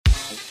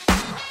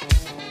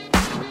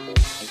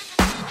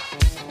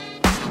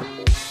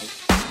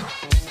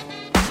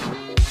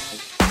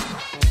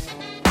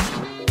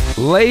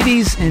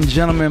Ladies and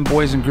gentlemen,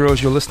 boys and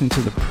girls, you're listening to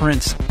the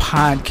Prince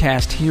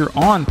Podcast here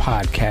on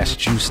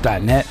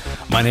podcastjuice.net.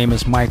 My name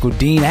is Michael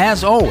Dean.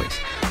 As always,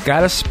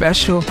 got a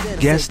special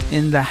guest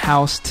in the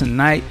house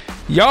tonight.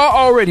 Y'all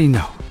already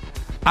know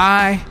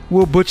I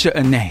will butcher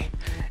a name.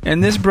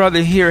 And this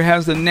brother here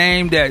has a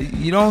name that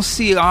you don't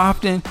see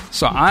often,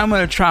 so I'm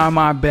going to try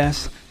my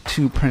best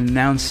to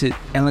pronounce it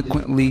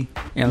eloquently,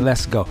 and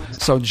let's go.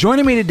 So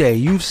joining me today,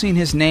 you've seen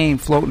his name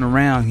floating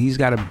around. He's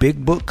got a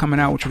big book coming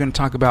out, which we're going to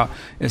talk about.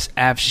 It's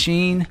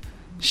Afshin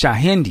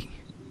Shahidi.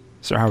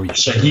 Sir, how are you?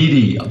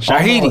 Shahidi.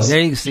 Shahidi.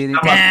 There you see it. You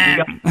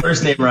got the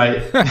first name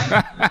right.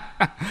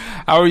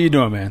 How are you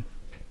doing, man?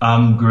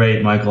 I'm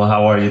great, Michael.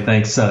 How are you?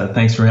 Thanks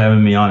for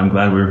having me on. I'm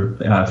glad we're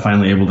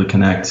finally able to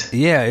connect.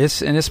 Yeah,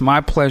 it's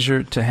my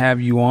pleasure to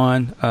have you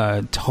on.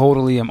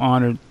 Totally, I'm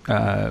honored.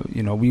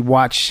 We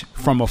watch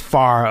from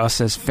afar, us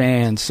as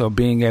fans, so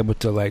being able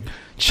to like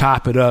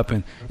chop it up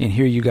and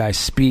hear you guys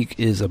speak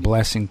is a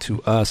blessing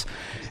to us.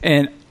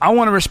 And I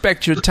want to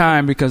respect your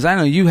time because I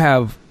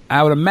know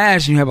I would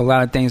imagine you have a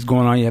lot of things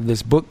going on. You have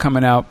this book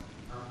coming out,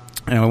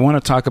 and I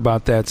want to talk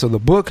about that. So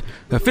the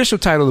official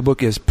title of the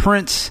book is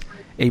Prince,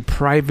 A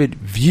Private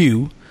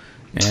View,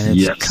 and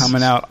it's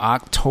coming out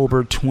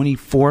October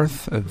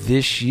 24th of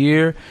this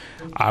year.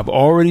 I've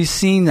already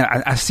seen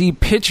that. I see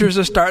pictures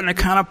are starting to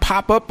kind of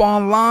pop up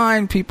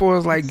online. People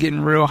are like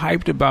getting real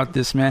hyped about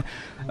this, man.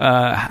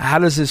 How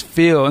does this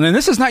feel? And then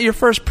this is not your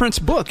first Prince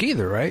book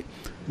either, right?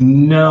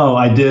 No,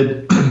 I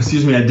did. I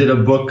did a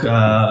book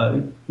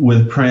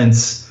with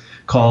Prince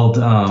called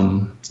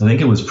I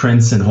think it was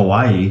Prince in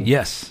Hawaii.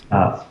 Yes.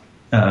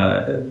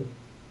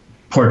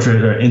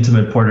 Portrait or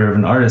intimate portrait of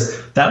an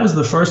artist. That was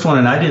the first one,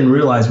 and I didn't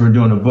realize we were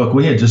doing a book.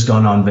 We had just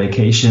gone on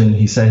vacation.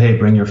 He said, "Hey,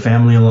 bring your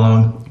family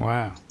along."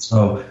 Wow.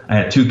 So I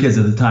had 2 kids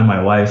at the time.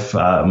 My wife,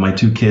 my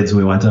 2 kids.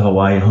 We went to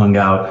Hawaii, hung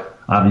out.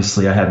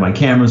 Obviously, I had my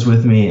cameras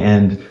with me,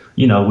 and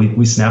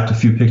we snapped a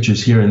few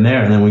pictures here and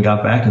there. And then we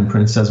got back, and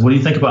Prince says, "What do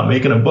you think about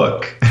making a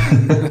book?"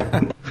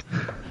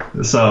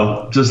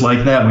 So just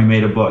like that, we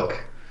made a book.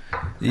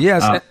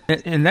 Yes,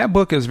 and that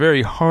book is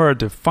very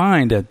hard to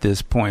find at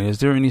this point. Is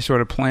there any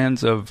sort of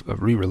plans of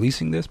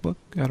re-releasing this book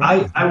at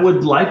all? I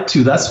would like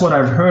to. That's what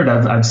I've heard.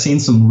 I've seen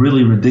some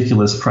really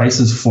ridiculous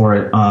prices for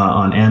it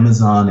on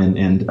Amazon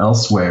and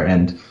elsewhere,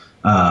 and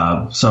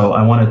so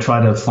I want to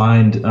try to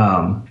find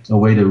a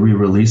way to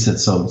re-release it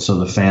so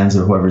the fans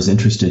or whoever's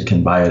interested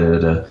can buy it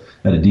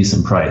at a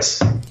decent price.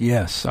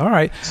 Yes. All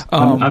right.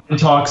 I'm in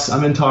talks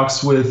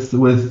with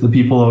the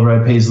people over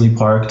at Paisley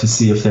Park to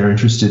see if they're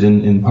interested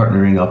in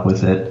partnering up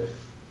with it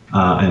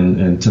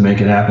and to make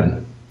it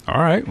happen.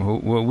 All right.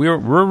 Well,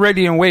 we're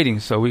ready and waiting.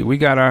 So we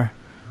got our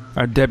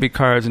debit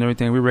cards and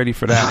everything. We're ready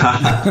for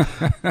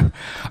that.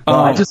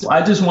 Well, I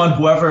just want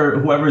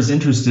whoever's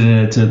interested in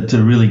it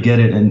to really get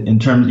it. And in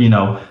terms,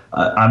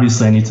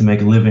 obviously I need to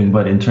make a living,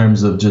 but in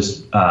terms of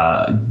just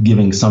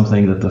giving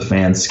something that the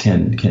fans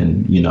can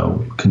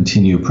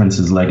continue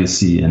Prince's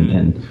legacy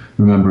and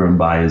remember him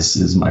by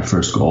is my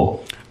first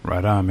goal.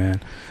 Right on, man.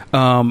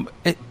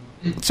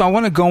 So I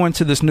want to go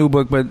into this new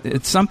book, but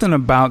it's something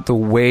about the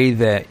way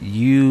that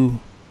you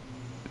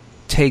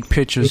take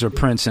pictures of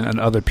Prince and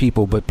other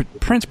people, but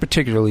Prince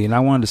particularly, and I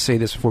wanted to say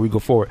this before we go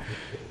forward.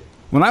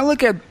 When I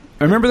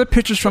remember the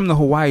pictures from the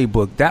Hawaii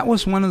book, that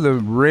was one of the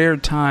rare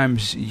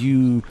times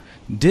you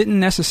didn't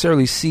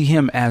necessarily see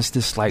him as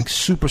this like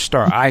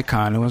superstar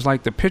icon. It was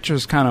like the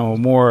pictures kind of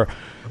more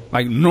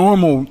like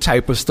normal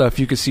type of stuff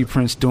you could see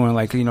Prince doing.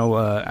 Like, I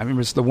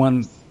remember it's the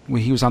one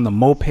where he was on the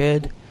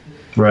moped.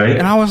 Right.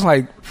 And I was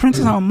like, Prince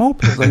is on a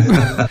moped. Like,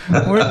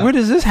 where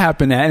does this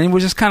happen at? And it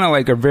was just kind of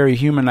like a very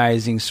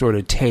humanizing sort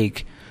of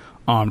take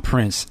on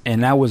Prince.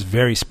 And that was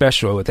very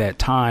special at that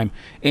time.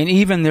 And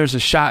even there's a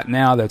shot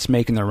now that's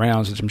making the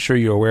rounds, which I'm sure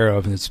you're aware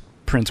of. And it's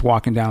Prince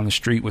walking down the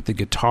street with the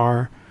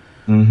guitar.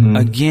 Mm-hmm.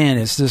 Again,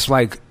 it's just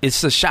like,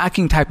 it's a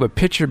shocking type of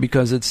picture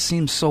because it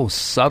seems so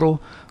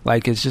subtle.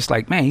 Like, it's just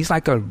like, man, he's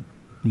like a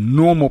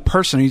normal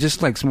person. He's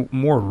just like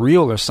more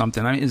real or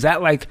something. I mean, is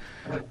that like...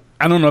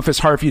 I don't know if it's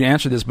hard for you to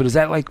answer this, but is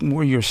that like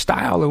more your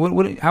style,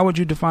 or how would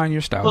you define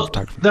your style of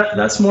photography?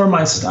 That's more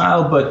my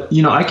style, but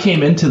I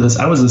came into this.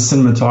 I was a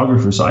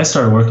cinematographer, so I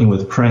started working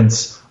with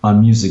Prince on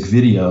music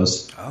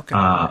videos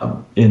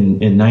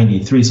in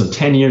 '93. So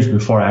 10 years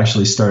before I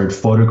actually started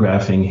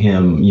photographing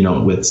him,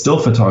 with still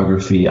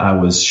photography, I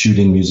was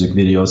shooting music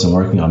videos and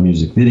working on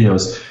music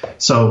videos.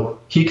 So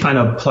he kind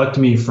of plucked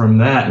me from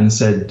that and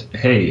said,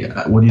 "Hey,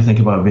 what do you think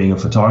about being a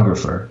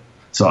photographer?"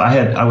 So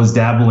I was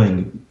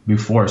dabbling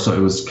before, so it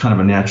was kind of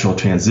a natural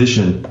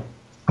transition.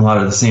 A lot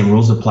of the same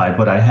rules applied,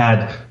 but I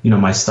had,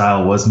 my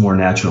style was more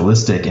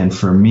naturalistic, and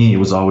for me, it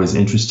was always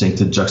interesting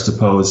to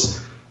juxtapose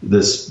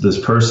this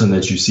person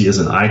that you see as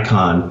an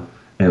icon,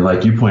 and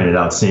like you pointed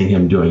out, seeing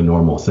him doing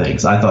normal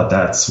things. I thought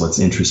that's what's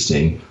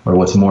interesting, or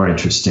what's more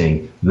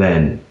interesting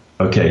than,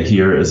 okay,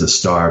 here is a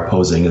star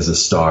posing as a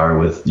star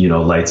with,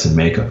 lights and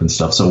makeup and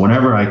stuff. So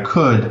whenever I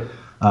could,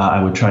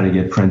 I would try to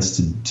get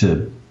Prince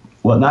to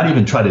well, not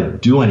even try to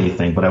do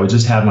anything, but I would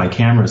just have my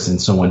cameras in.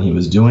 So when he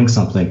was doing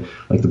something,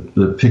 like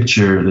the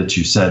picture that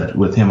you said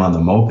with him on the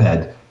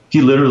moped,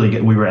 he literally,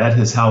 we were at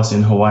his house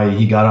in Hawaii.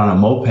 He got on a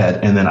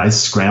moped, and then I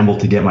scrambled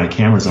to get my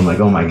cameras. I'm like,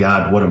 oh my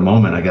God, what a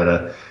moment. I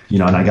gotta,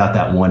 and I got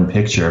that one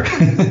picture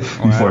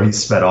before he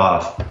sped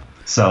off.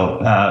 So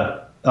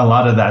a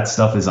lot of that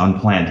stuff is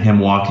unplanned. Him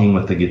walking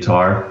with the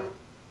guitar.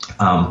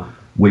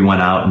 We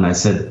went out, and I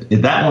said,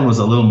 that one was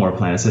a little more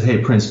planned. I said, hey,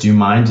 Prince, do you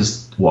mind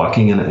just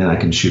walking, and I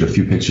can shoot a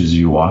few pictures of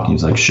you walking? He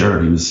was like,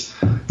 sure. He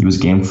was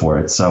game for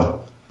it.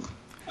 So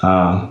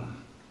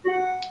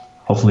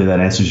hopefully that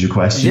answers your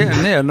question.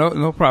 Yeah,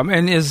 no problem.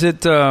 And is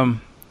it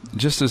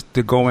just as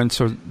to go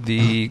into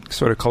the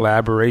sort of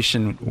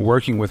collaboration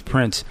working with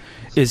Prince,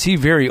 is he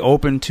very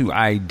open to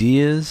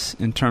ideas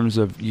in terms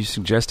of you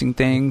suggesting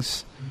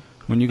things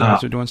when you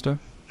guys are doing stuff?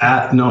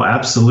 No,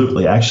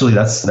 absolutely. Actually,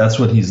 that's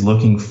what he's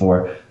looking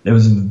for. There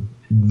was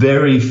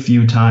very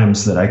few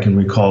times that I can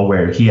recall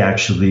where he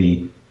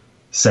actually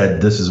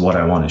said, this is what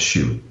I want to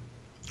shoot.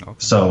 Okay.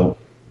 So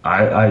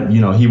I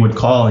he would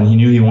call, and he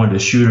knew he wanted to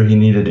shoot, or he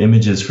needed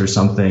images for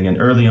something. And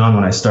early on,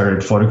 when I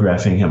started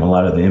photographing him, a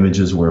lot of the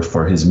images were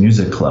for his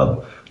music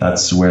club.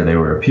 That's where they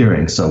were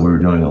appearing. So we were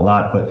doing a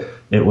lot, but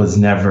it was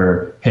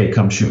never, hey,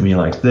 come shoot me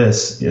like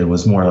this. It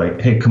was more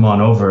like, hey, come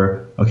on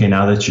over. Okay,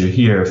 now that you're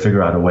here,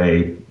 figure out a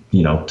way,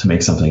 to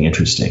make something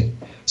interesting.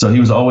 So he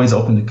was always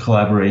open to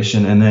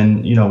collaboration. And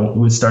then,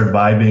 we'd start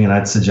vibing, and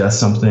I'd suggest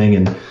something,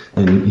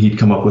 and he'd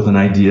come up with an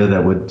idea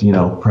that would,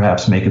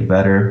 perhaps make it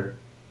better.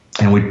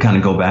 And we'd kind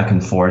of go back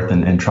and forth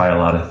and try a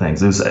lot of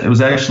things. It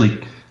was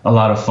actually a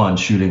lot of fun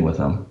shooting with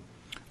him.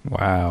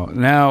 Wow.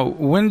 Now,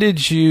 when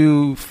did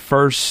you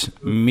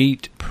first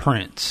meet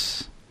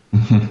Prince?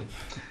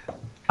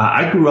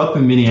 I grew up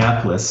in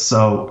Minneapolis.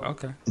 So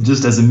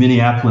just as a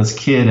Minneapolis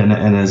kid and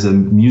as a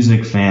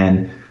music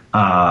fan,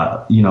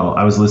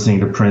 I was listening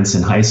to Prince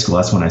in high school.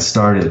 That's when I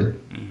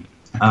started.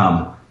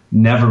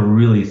 Never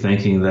really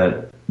thinking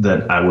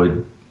that I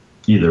would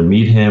either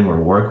meet him or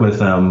work with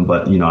him,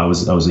 but I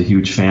was a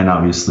huge fan,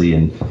 obviously,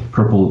 and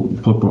Purple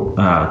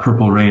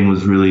Rain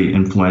was really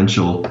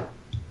influential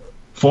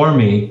for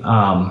me.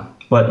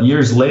 But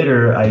years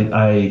later,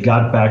 I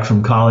got back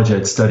from college.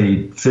 I'd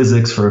studied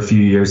physics for a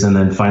few years, and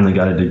then finally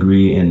got a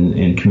degree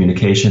in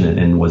communication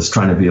and was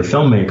trying to be a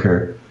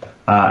filmmaker.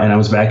 And I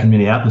was back in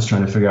Minneapolis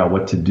trying to figure out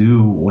what to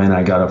do when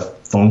I got a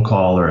phone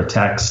call or a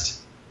text.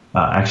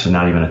 Actually,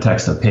 not even a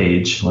text, a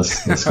page.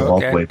 Let's go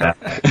all the way back.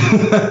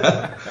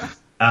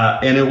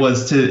 And it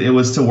was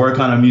to work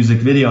on a music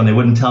video, and they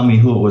wouldn't tell me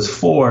who it was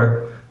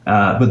for,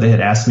 but they had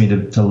asked me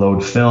to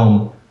load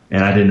film,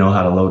 and I didn't know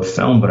how to load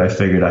film, but I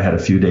figured I had a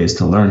few days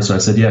to learn. So I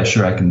said, yeah,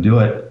 sure, I can do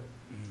it.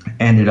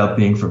 Ended up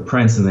being for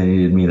Prince, and they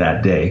needed me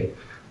that day.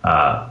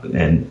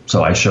 And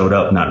so I showed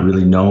up not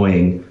really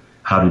knowing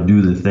how to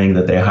do the thing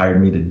that they hired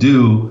me to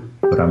do,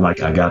 but I'm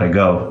like, I gotta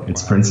go.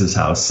 It's Prince's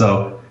house.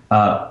 So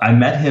I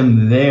met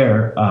him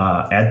there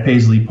at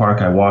Paisley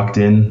Park. I walked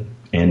in,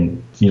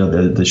 and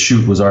the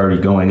shoot was already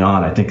going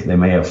on. I think they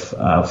may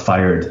have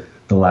fired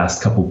the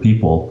last couple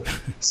people.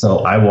 So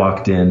I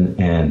walked in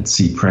and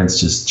see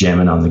Prince just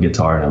jamming on the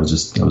guitar, and I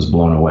was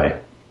blown away.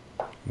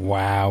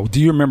 Wow.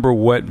 Do you remember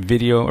what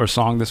video or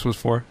song this was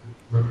for?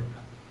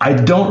 I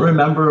don't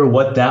remember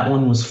what that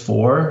one was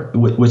for,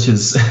 which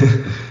is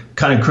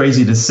kind of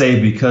crazy to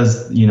say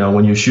because,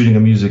 when you're shooting a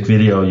music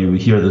video, you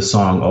hear the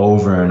song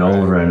over and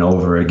over and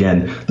over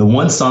again. The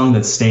one song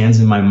that stands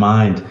in my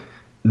mind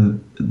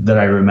that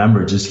I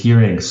remember just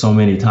hearing so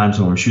many times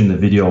when we were shooting the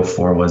video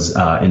for was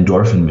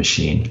Endorphin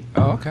Machine.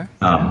 Oh, okay.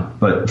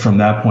 But from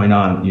that point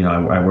on,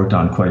 I worked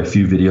on quite a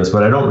few videos,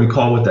 but I don't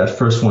recall what that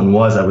first one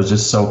was. I was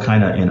just so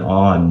kind of in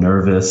awe and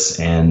nervous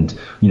and,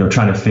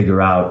 trying to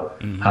figure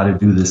out how to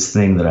do this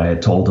thing that I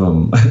had told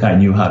him I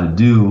knew how to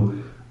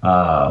do.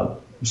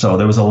 So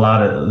there was a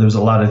lot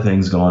of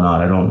things going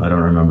on. I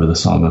don't remember the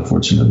song,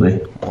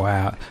 unfortunately.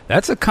 Wow.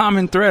 That's a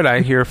common thread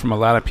I hear from a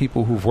lot of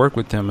people who've worked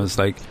with him is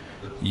like,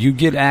 you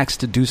get asked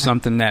to do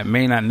something that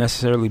may not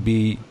necessarily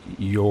be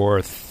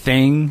your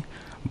thing,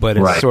 but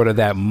it's sort of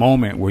that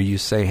moment where you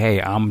say,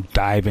 hey, I'm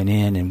diving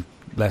in and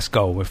let's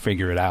go. We'll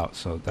figure it out.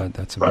 So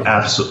that's amazing.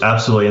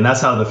 Absolutely. And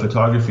that's how the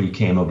photography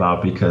came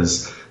about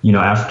because,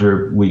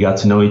 after we got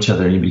to know each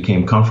other and he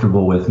became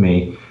comfortable with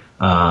me,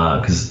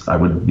 because I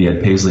would be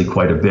at Paisley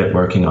quite a bit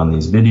working on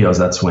these videos.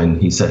 That's when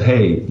he said,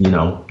 hey,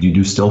 you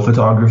do still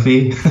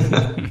photography?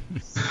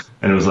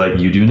 And it was like,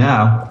 you do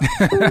now.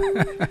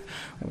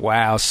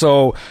 Wow.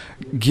 So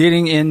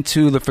getting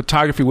into the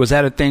photography, was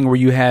that a thing where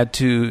you had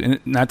to,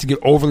 not to get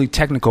overly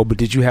technical, but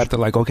did you have to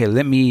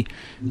let me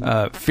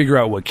figure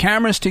out what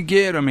cameras to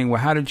get? I mean,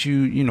 how did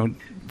you,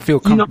 feel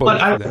comfortable with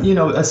that?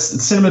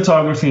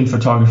 Cinematography and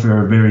photography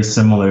are very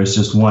similar. It's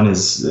just one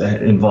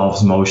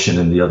involves motion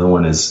and the other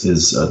one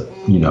is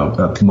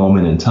a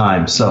moment in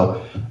time.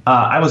 So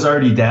I was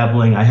already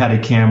dabbling. I had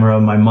a camera.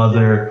 My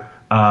mother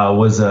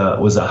was a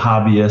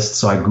hobbyist,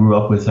 so I grew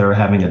up with her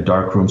having a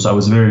darkroom. So I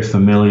was very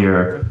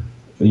familiar,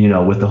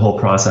 with the whole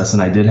process,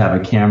 and I did have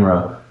a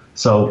camera.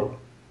 So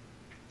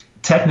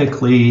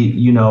technically,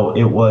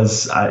 it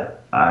was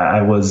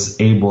I was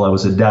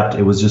adept.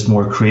 It was just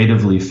more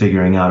creatively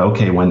figuring out,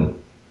 okay,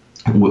 when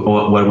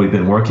what we've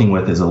been working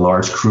with is a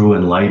large crew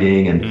and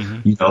lighting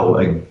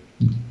and,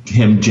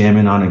 him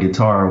jamming on a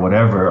guitar or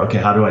whatever. Okay,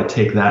 how do I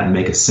take that and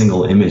make a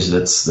single image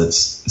that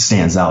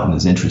stands out and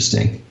is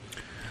interesting?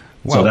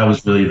 Well, so that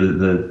was really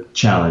the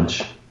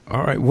challenge.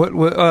 All right.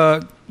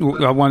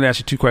 I wanted to ask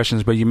you two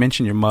questions, but you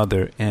mentioned your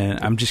mother,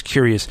 and I'm just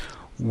curious,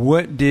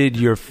 what did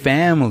your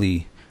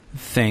family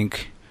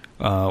think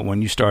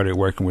when you started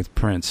working with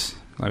Prince?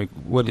 Like,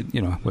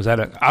 was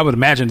that I would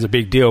imagine it's a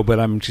big deal,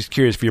 but I'm just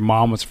curious if your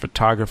mom was a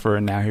photographer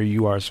and now here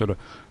you are sort of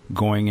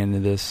going into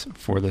this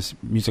for this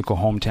musical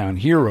hometown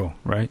hero,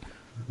 right?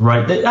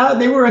 Right.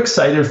 They were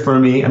excited for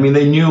me. I mean,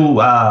 they knew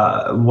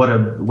what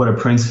a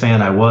Prince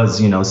fan I was,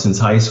 since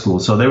high school.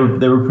 So they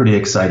were pretty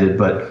excited.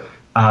 But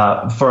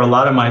for a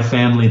lot of my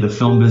family, the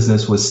film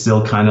business was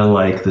still kind of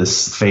like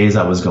this phase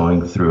I was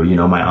going through.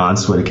 My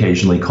aunts would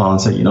occasionally call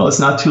and say, it's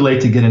not too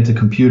late to get into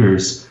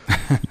computers.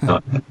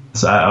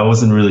 So I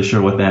wasn't really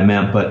sure what that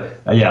meant.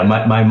 But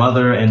my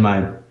mother and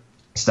my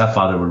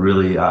stepfather were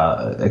really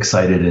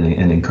excited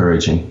and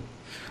encouraging.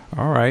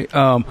 All right.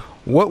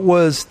 What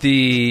was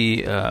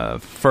the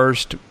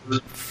first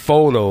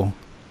photo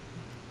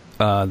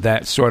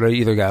that sort of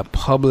either got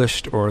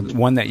published or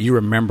one that you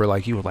remember,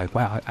 like you were like,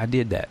 wow, I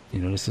did that.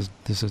 This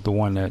is the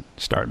one that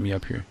started me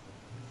up here.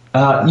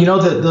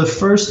 The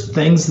first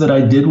things that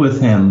I did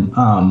with him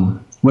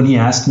when he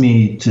asked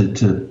me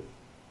to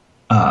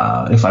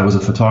if I was a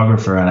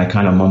photographer, and I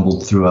kind of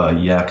mumbled through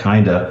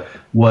kinda,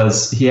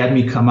 was he had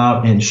me come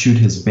out and shoot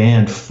his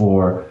band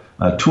for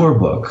a tour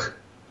book.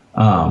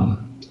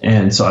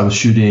 And so I was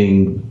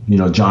shooting,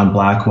 John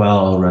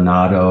Blackwell,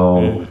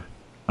 Renato,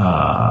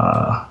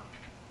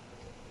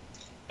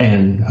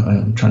 and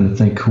I'm trying to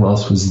think who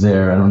else was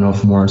there. I don't know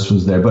if Morris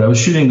was there, but I was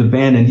shooting the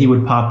band, and he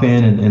would pop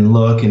in and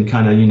look and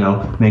kind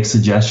of, make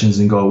suggestions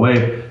and go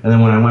away. And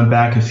then when I went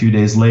back a few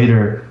days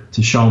later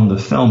to show him the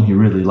film, he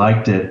really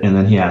liked it, and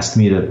then he asked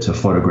me to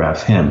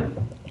photograph him.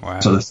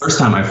 Wow. So the first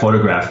time I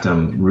photographed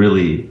him,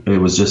 really, it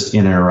was just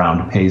in and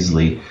around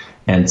Paisley.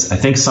 And I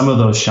think some of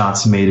those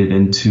shots made it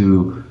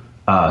into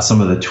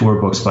some of the tour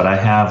books, but I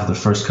have the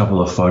first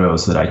couple of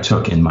photos that I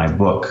took in my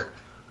book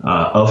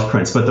of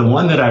Prince. But the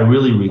one that I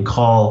really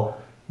recall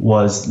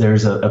was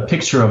there's a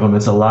picture of him.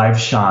 It's a live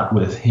shot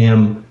with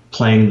him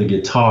playing the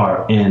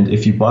guitar. And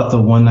if you bought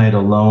the One Night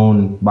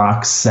Alone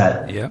box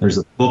set, There's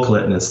a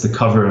booklet, and it's the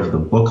cover of the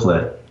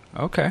booklet.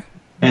 Okay.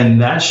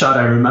 And that shot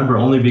I remember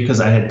only because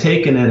I had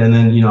taken it, and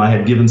then, I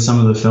had given some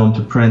of the film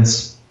to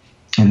Prince,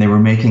 and they were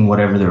making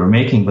whatever they were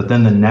making. But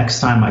then the next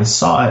time I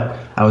saw it,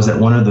 I was at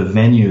one of the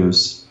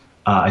venues,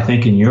 I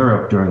think in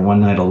Europe, during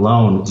One Night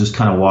Alone, just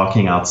kind of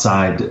walking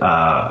outside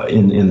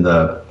in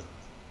the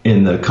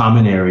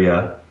common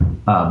area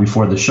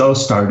before the show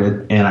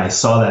started, and I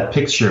saw that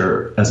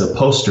picture as a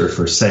poster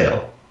for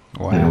sale.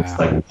 Wow. And it was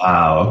like,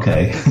 wow,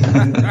 okay.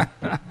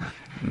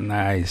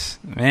 Nice,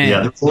 man.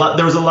 Yeah,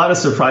 there was a lot of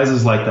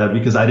surprises like that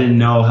because I didn't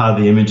know how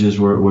the images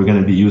were going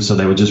to be used, so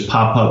they would just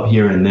pop up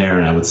here and there,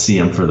 and I would see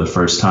them for the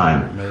first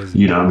time.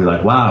 Amazing. I'd be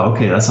like, wow,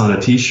 okay, that's on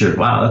a T-shirt.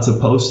 Wow, that's a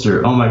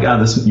poster. Oh my God,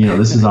 this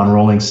is on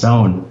Rolling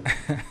Stone.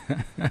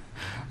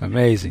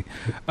 Amazing,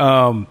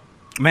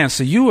 man.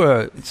 So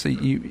you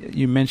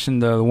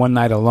mentioned the One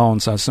Night Alone.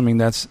 So assuming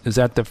is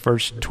that the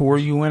first tour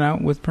you went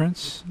out with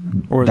Prince,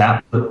 or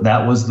that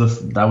was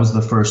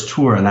the first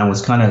tour, and that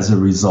was kind of as a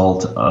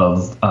result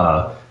of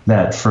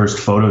that first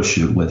photo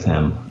shoot with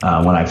him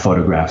when I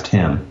photographed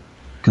him.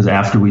 Because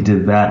after we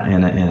did that,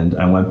 and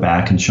I went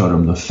back and showed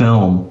him the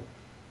film,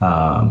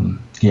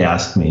 he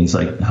asked me, he's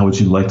like, "How would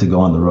you like to go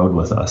on the road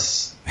with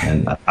us?"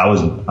 And I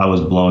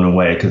was blown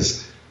away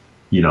because,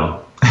 it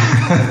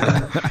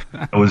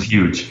was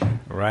huge.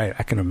 Right.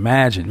 I can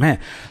imagine, man.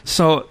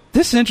 So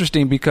this is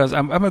interesting because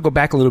I'm going to go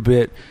back a little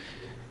bit.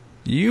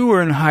 You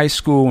were in high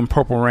school when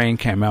Purple Rain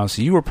came out,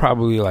 so you were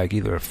probably like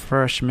either a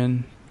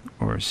freshman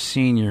or a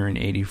senior in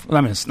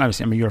 84.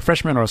 You're a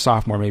freshman or a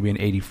sophomore maybe in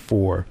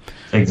 84.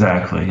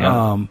 Exactly,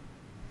 yeah.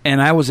 And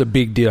that was a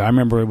big deal. I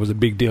remember it was a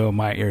big deal in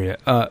my area.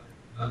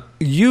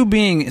 You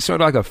being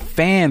sort of like a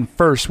fan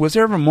first, was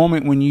there ever a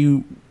moment when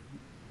you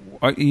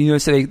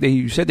said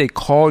you said they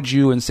called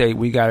you and say,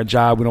 "We got a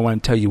job. We don't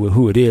want to tell you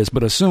who it is."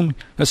 But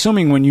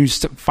assuming when you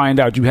find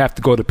out you have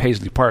to go to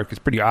Paisley Park, it's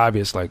pretty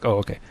obvious. Like, oh,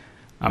 okay,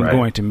 I'm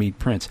going to meet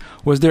Prince.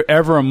 Was there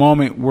ever a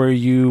moment where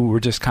you were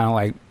just kind of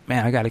like,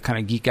 "Man, I got to kind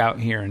of geek out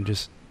here and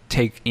just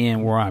take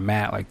in where I'm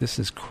at. Like, this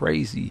is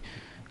crazy."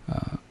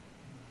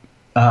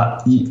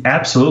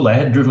 Absolutely. I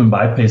had driven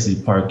by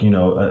Paisley Park,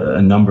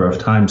 a number of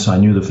times, so I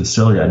knew the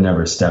facility. I'd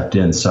never stepped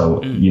in,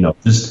 so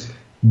just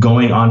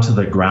going onto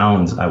the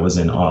grounds, I was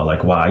in awe.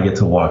 Like, wow, I get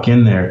to walk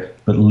in there.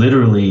 But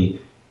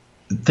literally,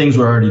 things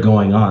were already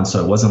going on,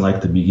 so it wasn't like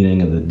the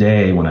beginning of the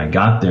day when I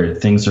got there.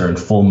 Things are in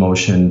full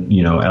motion,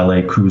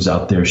 LA crews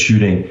out there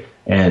shooting.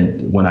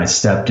 And when I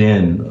stepped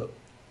in,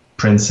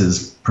 Prince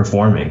is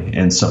performing.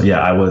 And so, yeah,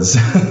 I was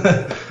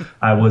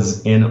I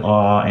was in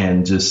awe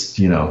and just,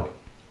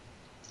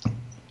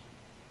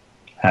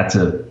 had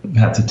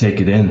to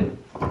take it in.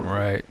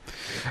 Right.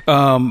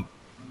 So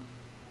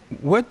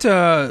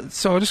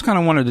I just kind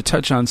of wanted to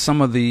touch on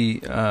some of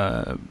the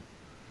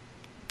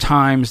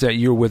times that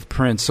you're with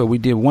Prince. So we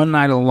did One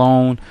Night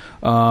Alone.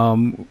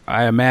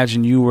 I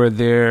imagine you were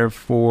there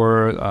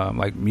for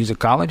like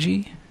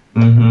musicology.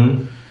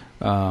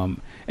 Mm-hmm.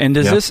 And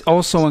does this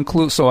also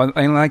include? So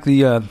I like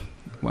the.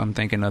 I'm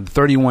thinking of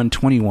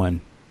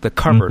 3121. The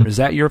cover, is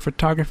that your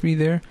photography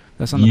there?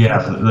 That's on the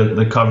cover?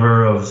 The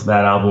cover of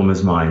that album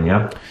is mine.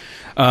 Yep.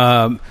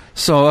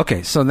 So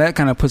that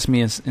kind of puts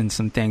me in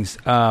some things.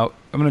 I'm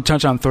going to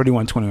touch on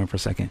 3121 for a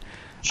second.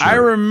 Sure. I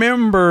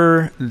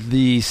remember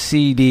the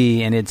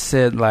CD, and it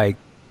said like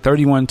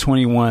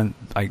 3121,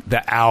 like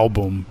the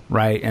album,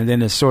 right? And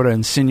then it sort of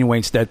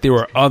insinuates that there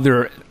were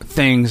other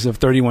things of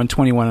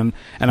 3121,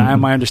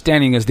 and my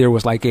understanding is there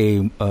was like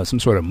a some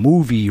sort of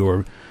movie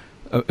or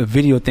a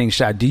video thing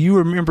shot. Do you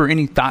remember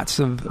any thoughts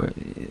of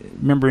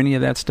any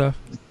of that stuff?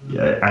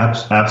 Yeah,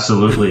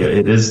 absolutely.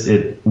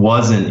 It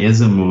was and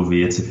is a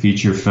movie. It's a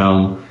feature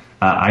film.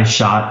 I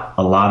shot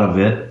a lot of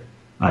it.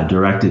 I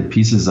directed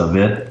pieces of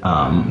it.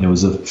 It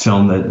was a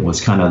film that was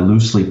kind of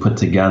loosely put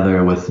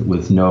together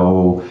with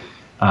no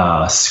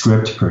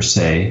script per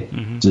se,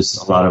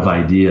 just a lot of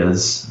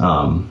ideas.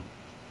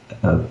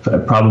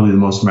 Probably the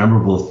most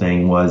memorable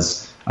thing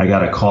was I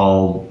got a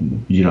call,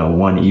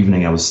 one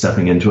evening I was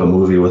stepping into a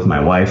movie with my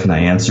wife, and I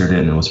answered it,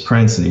 and it was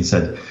Prince, and he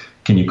said,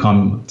 "Can you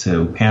come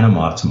to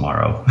Panama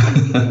tomorrow?"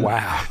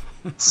 Wow.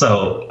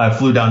 So I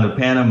flew down to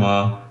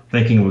Panama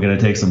thinking we're going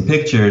to take some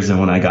pictures, and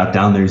when I got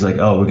down there, he's like,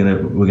 "Oh, we're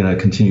going to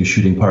continue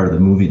shooting part of the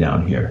movie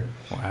down here."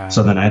 Wow.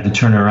 So then I had to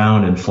turn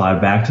around and fly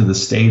back to the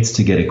States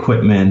to get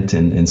equipment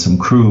and some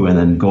crew, and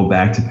then go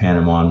back to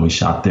Panama, and we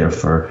shot there I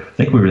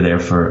think we were there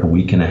for a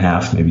week and a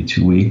half, maybe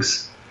 2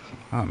 weeks.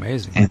 Oh,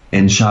 amazing.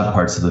 And shot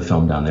parts of the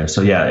film down there.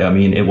 So yeah, I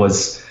mean, it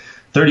was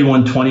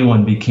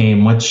 3121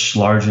 became much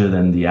larger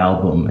than the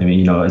album. I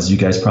mean, as you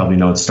guys probably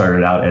know, it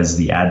started out as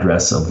the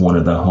address of one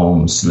of the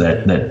homes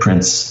that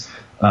Prince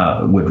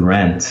would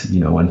rent,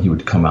 when he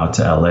would come out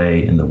to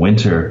LA in the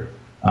winter,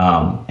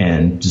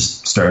 and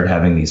just started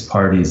having these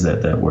parties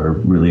that were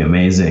really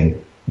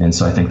amazing. And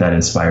so I think that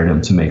inspired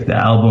him to make the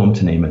album,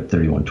 to name it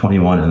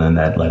 3121, and then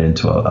that led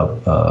into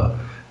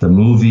the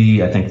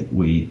movie. I think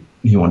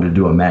he wanted to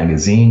do a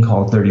magazine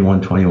called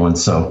 3121,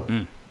 so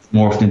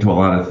morphed into a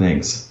lot of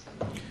things.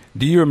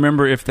 Do you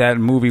remember if that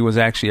movie was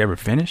actually ever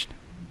finished?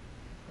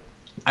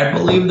 I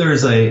believe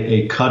there's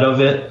a cut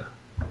of it.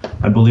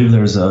 I believe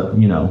there's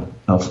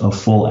a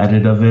full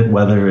edit of it.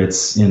 Whether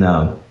it's in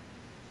a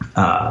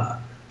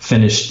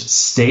finished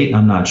state,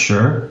 I'm not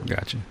sure.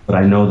 Gotcha. But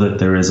I know that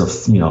there is a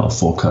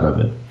full cut of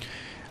it.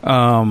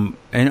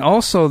 And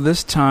also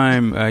this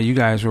time you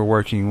guys were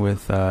working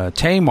with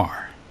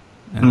Tamar.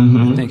 And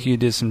I think you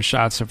did some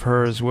shots of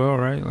her as well,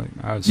 right?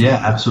 Yeah,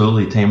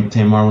 absolutely.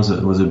 Tamar was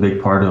a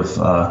big part of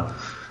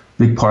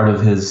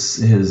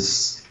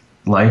his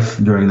life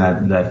during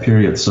that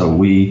period.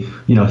 So he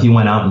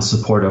went out in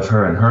support of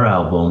her and her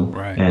album,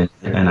 right.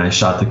 and I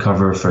shot the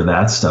cover for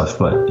that stuff.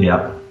 But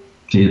yeah,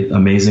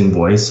 amazing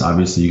voice.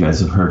 Obviously, you guys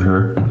have heard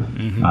her.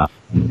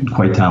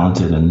 Quite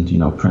talented,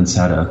 and Prince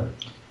had a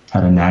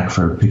knack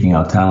for picking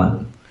out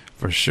talent.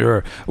 For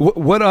sure.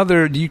 What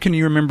other? Can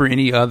you remember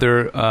any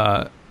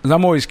other?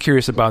 I'm always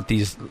curious about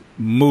these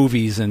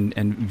movies and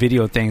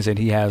video things that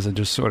he has and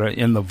just sort of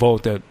in the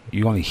vault that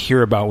you only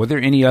hear about. Were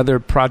there any other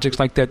projects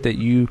like that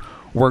you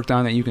worked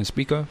on that you can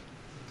speak of?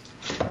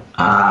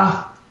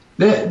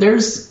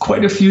 There's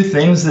quite a few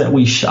things that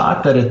we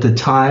shot that at the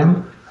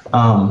time,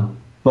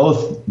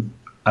 both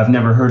I've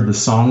never heard the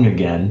song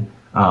again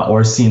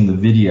or seen the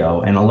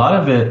video. And a lot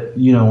of it,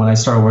 when I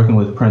started working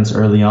with Prince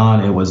early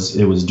on, it was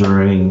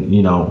during,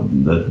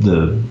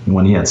 the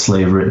when he had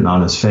Slave written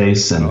on his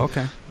face and, a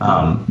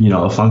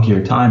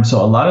funkier time. So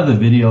a lot of the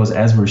videos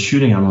as we're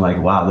shooting, I'm like,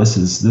 wow, this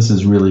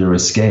is really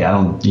risque. I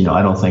don't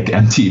think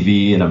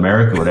MTV in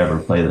America would ever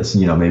play this.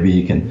 Maybe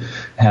you can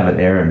have it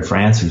air in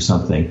France or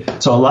something.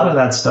 So a lot of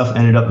that stuff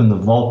ended up in the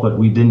vault, but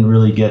we didn't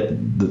really get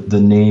the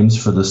names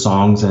for the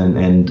songs,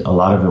 and a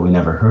lot of it we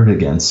never heard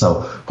again.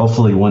 So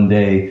hopefully one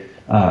day,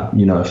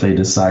 if they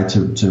decide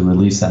to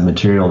release that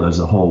material, there's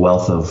a whole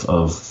wealth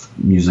of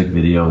music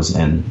videos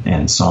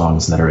and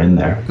songs that are in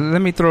there.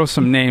 Let me throw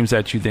some names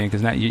at you then,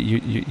 because now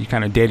you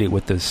kind of dated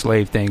with the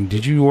Slave thing.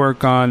 Did you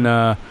work on,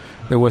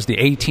 there was the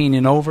 18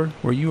 and over?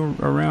 Were you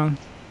around?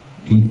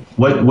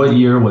 What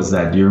year was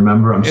that? Do you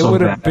remember? It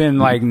would have been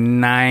like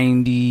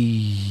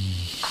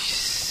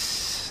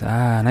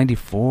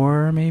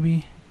 94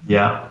 maybe?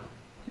 Yeah.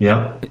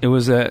 Yeah, it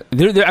was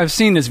I've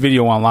seen this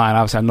video online.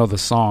 Obviously, I know the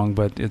song,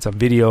 but it's a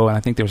video, and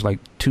I think there's like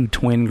two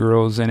twin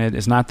girls in it.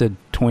 It's not the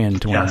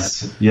twins.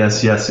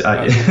 Yes.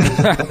 I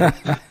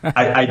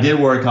did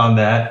work on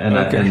that, and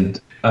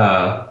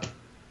a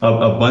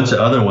bunch of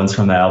other ones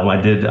from the album. I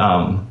did.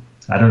 I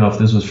don't know if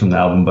this was from the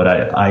album, but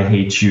I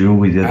Hate You.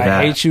 We did that.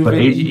 I Hate You.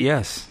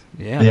 Yes.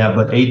 Yeah. Yeah,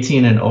 but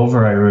 18 and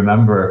over. I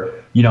remember.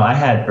 I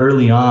had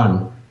early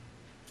on.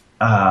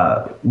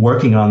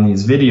 Working on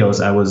these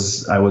videos, I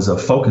was a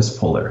focus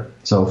puller.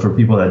 So for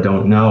people that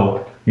don't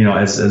know,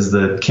 as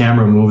the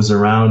camera moves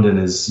around and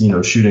is,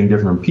 shooting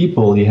different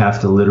people, you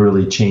have to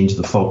literally change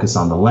the focus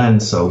on the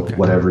lens. So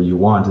whatever you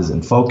want is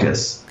in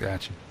focus.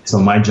 Gotcha. So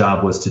my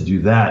job was to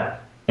do that.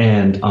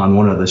 And on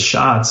one of the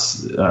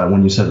shots,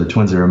 when you said the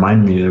twins, it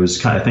reminded me, there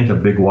was I think a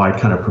big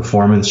wide kind of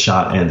performance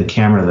shot, and the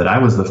camera that I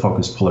was the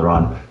focus puller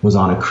on was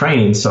on a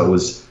crane. So it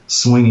was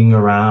swinging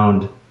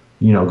around,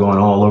 going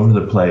all over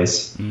the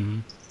place. Mm-hmm.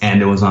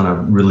 And it was on a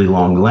really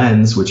long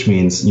lens, which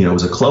means, it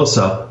was a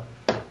close-up.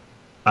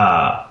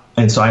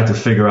 And so I had to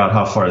figure out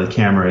how far the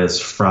camera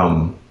is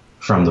from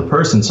the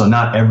person. So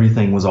not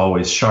everything was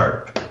always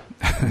sharp.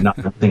 Not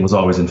everything was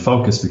always in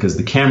focus because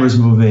the camera's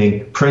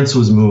moving, Prince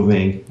was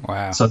moving.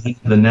 Wow. So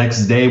the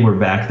next day we're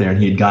back there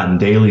and he had gotten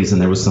dailies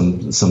and there was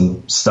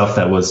some stuff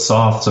that was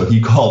soft. So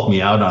he called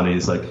me out on it.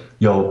 He's like,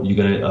 yo, you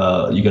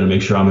gonna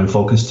make sure I'm in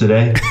focus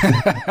today?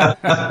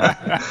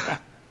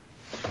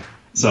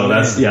 So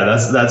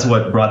that's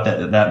what brought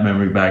that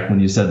memory back when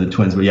you said the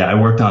twins. But yeah, I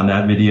worked on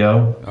that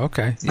video.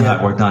 Okay. Yeah.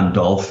 I worked on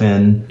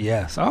Dolphin.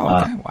 Yes. Oh,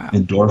 okay. Wow.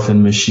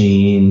 Endorphin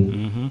Machine.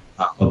 Mm-hmm.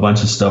 A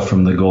bunch of stuff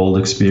from the Gold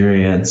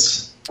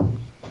Experience.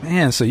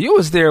 Man, so you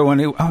was there when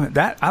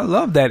I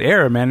love that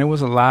era, man. There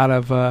was a lot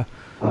of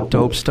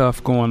dope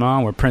stuff going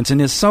on with Prince,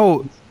 and I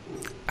say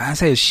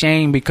it's a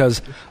shame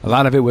because a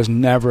lot of it was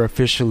never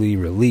officially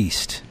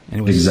released,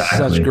 and it was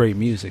such great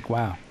music.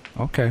 Wow.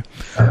 Okay.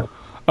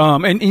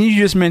 And you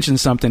just mentioned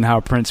something, how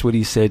Prince, what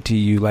he said to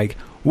you, like,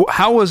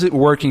 how was it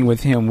working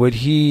with him? Would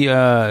he,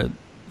 did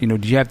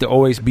you have to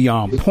always be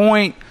on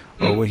point,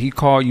 or would he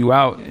call you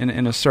out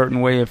in a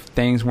certain way if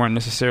things weren't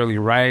necessarily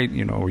right?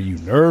 Were you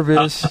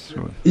nervous?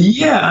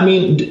 Yeah, I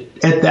mean,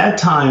 at that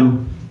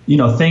time,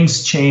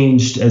 things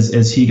changed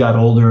as he got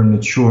older and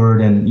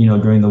matured, and,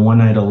 during the One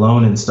Night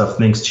Alone and stuff,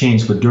 things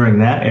changed. But during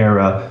that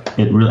era,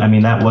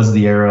 that was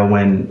the era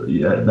when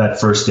that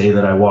first day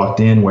that I walked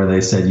in where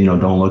they said,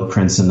 don't look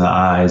Prince in the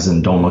eyes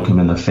and don't look him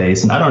in the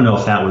face. And I don't know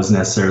if that was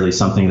necessarily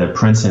something that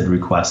Prince had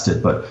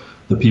requested, but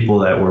the people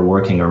that were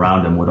working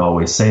around him would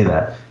always say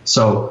that.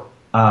 So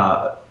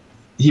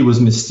he was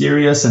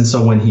mysterious. And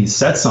so when he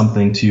said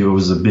something to you, it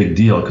was a big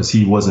deal because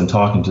he wasn't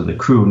talking to the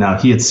crew. Now,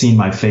 he had seen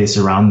my face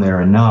around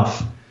there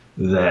enough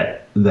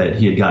that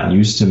he had gotten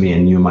used to me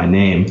and knew my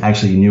name.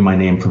 Actually, he knew my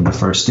name from the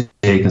first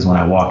day because when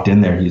I walked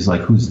in there, he's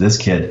like, "Who's this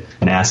kid?"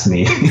 and asked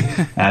me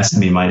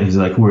he's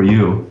like, "Who are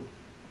you?"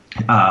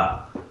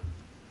 Wow.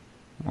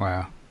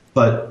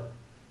 But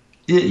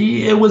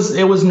it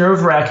was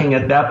nerve-wracking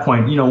at that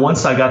point.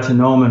 Once I got to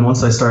know him and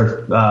once I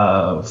started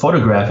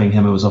photographing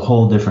him, it was a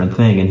whole different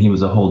thing and he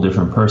was a whole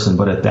different person.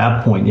 But at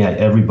that point, yeah,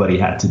 everybody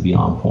had to be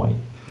on point.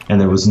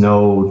 And there was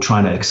no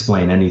trying to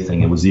explain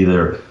anything. It was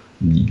either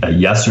a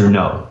yes or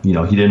no. He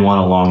didn't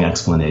want a long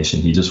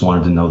explanation. He just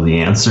wanted to know the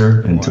answer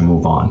and to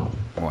move on.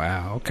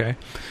 Wow. Okay.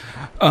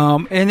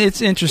 And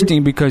it's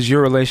interesting because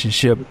your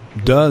relationship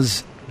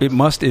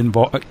must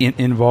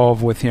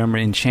involve with him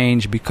and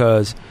change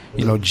because,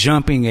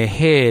 jumping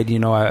ahead,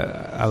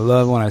 I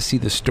love when I see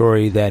the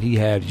story that he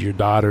had your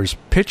daughter's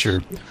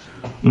picture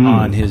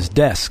on his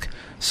desk.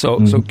 So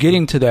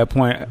getting to that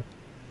point,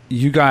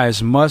 you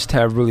guys must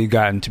have really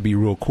gotten to be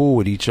real cool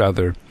with each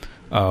other.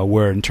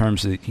 Where in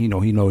terms of, he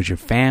knows your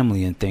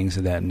family and things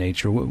of that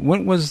nature.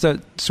 When was that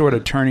sort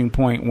of turning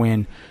point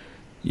when,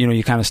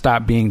 you kind of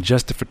stopped being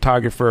just a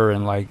photographer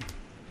and like,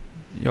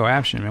 yo,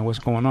 Afshin, man, what's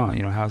going on?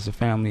 How's the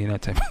family and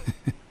that type of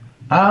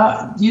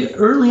thing?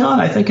 Early on,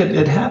 I think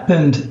it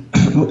happened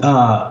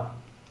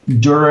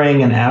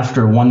during and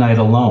after One Night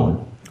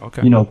Alone.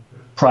 Okay.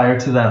 Prior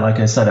to that, like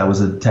I said, I was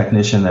a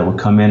technician that would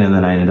come in, and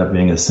then I ended up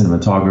being a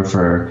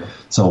cinematographer,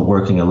 so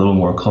working a little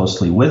more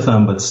closely with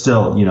them. But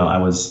still, I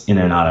was in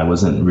and out. I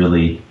wasn't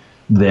really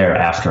there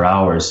after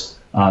hours.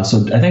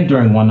 So I think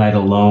during One Night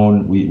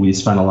Alone, we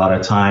spent a lot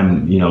of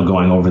time,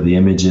 going over the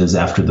images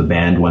after the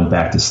band went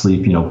back to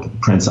sleep.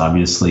 Prince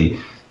obviously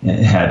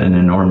had an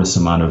enormous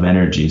amount of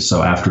energy.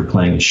 So after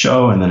playing a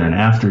show and then an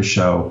after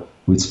show,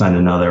 we'd spend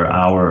another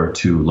hour or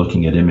two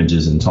looking at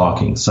images and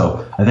talking.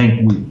 So I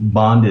think we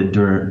bonded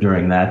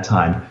during that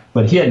time.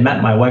 But he had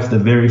met my wife the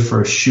very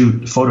first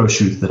photo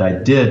shoot that I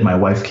did. My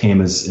wife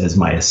came as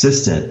my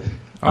assistant.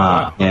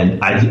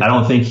 And I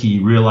don't think he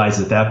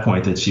realized at that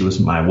point that she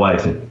was my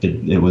wife.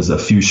 It was a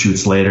few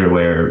shoots later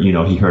where,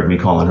 he heard me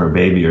calling her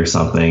baby or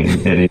something.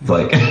 And he's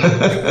like,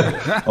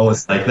 oh,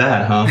 it's like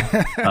that,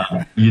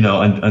 huh?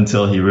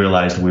 Until he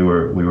realized we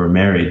were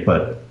married.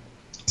 But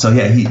so,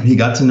 yeah, he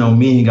got to know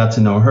me. He got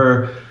to know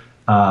her.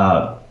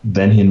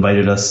 Then he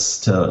invited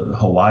us to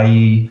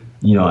Hawaii,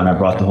 and I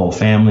brought the whole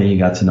family. He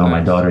got to know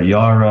my daughter,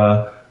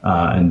 Yara.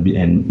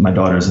 And my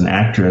daughter's an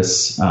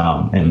actress,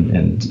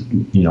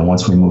 and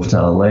once we moved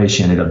to LA,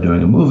 she ended up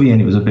doing a movie, and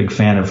he was a big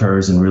fan of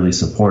hers and really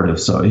supportive.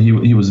 So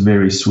he was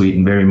very sweet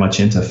and very much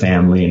into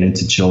family and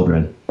into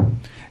children.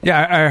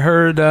 Yeah, I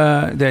heard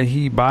that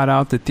he bought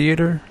out the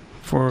theater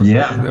for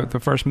the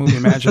first movie,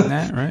 Imagine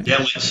That, right?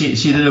 Yeah,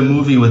 she did a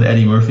movie with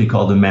Eddie Murphy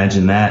called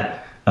Imagine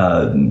That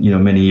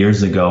many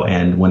years ago.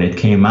 And when it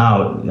came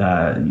out,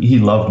 he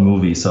loved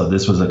movies, so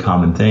this was a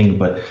common thing.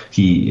 But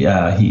he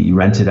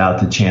rented out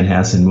the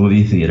Chanhassen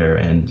movie theater,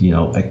 and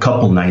a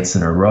couple nights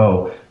in a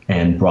row,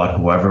 and brought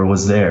whoever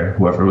was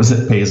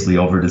at Paisley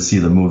over to see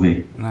the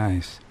movie.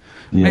 Nice.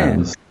 Yeah.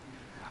 Man.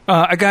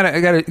 I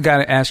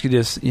gotta ask you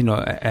this,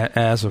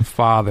 as a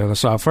father.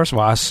 So first of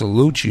all, I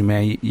salute you,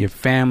 man. Your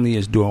family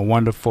is doing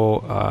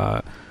wonderful.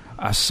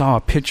 I saw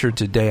a picture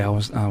today. I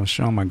was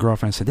showing my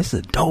girlfriend. I said, "This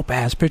is a dope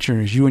ass picture."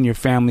 It's you and your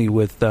family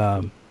with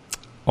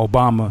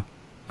Obama,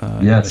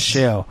 yes.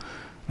 Michelle.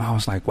 And I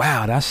was like,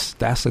 "Wow,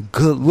 that's a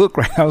good look."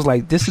 Right? I was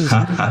like, "This is,"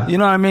 you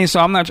know what I mean. So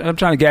I'm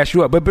trying to gas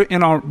you up, but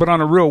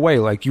on a real way.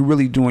 Like, you're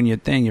really doing your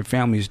thing. Your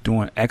family's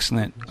doing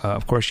excellent.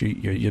 Of course,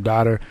 your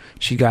daughter,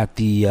 she got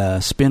the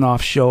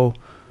spinoff show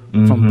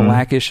from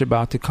Blackish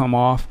about to come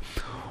off.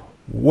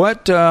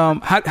 What?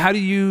 How do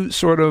you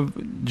sort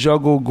of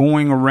juggle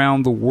going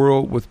around the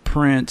world with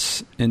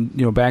Prince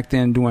and back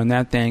then doing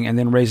that thing and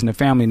then raising a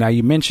family? Now,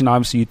 you mentioned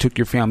obviously you took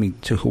your family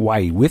to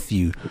Hawaii with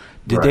you.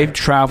 Did they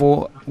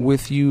travel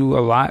with you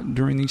a lot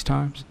during these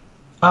times?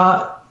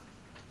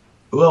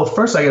 Well,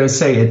 first I got to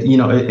say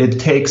it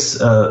takes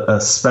a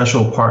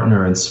special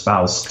partner and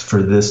spouse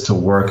for this to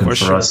work, and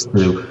for us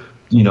to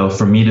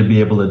for me to be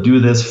able to do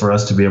this, for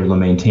us to be able to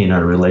maintain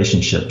our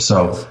relationship.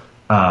 So.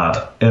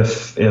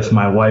 If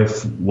my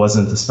wife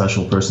wasn't the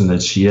special person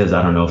that she is,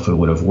 I don't know if it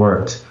would have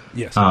worked.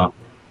 Yes.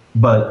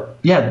 But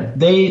yeah,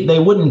 they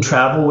wouldn't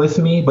travel with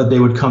me, but they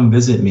would come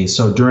visit me.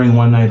 So during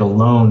One Night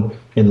Alone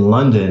in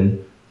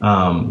London,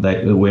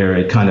 where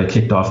it kind of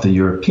kicked off the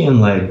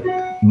European leg,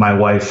 my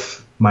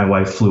wife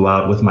flew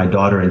out with my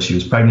daughter, and she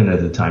was pregnant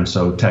at the time.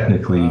 So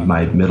technically,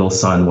 my middle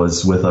son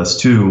was with us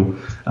too,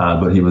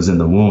 but he was in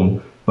the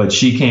womb. But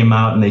she came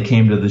out, and they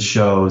came to the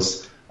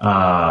shows.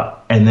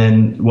 And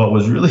then what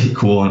was really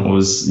cool and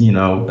was,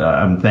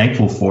 I'm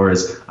thankful for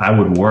is I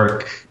would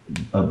work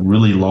a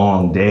really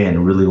long day and a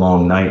really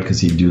long night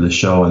because he'd do the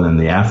show and then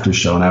the after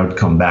show, and I would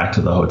come back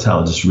to the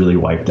hotel just really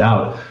wiped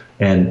out.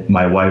 And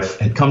my wife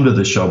had come to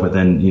the show, but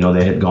then,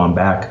 they had gone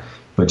back.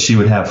 But she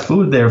would have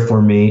food there for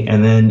me,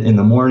 and then in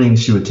the morning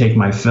she would take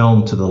my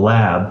film to the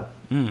lab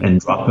and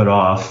drop it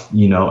off,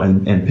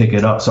 and pick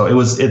it up. So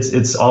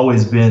it's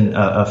always been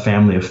a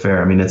family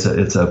affair. I mean, it's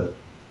a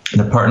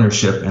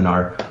partnership and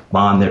our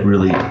bond that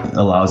really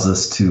allows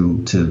us to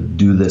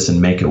do this and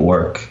make it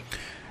work.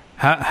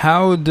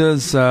 How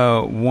does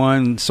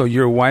one? So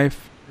your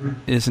wife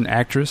is an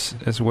actress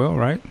as well,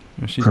 right?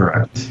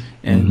 Correct.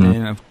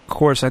 And of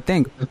course, I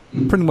think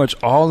pretty much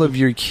all of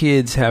your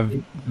kids have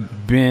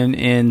been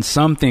in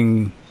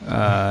something.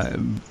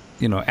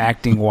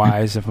 Acting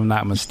wise, if I'm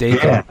not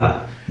mistaken.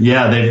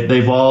 Yeah,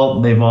 they've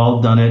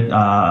all done it.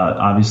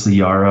 Obviously,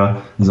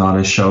 Yara is on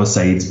a show.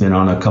 Saeed's been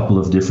on a couple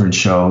of different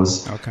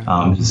shows. Okay.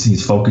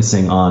 He's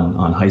focusing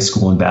on high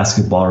school and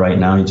basketball right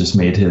now. He just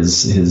made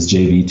his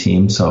JV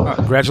team. So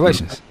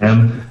congratulations.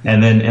 And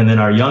then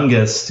our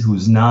youngest,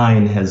 who's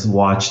 9, has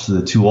watched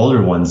the 2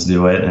 older ones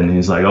do it, and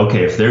he's like,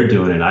 okay, if they're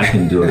doing it, I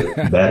can do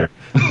it better.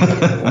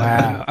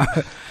 Wow.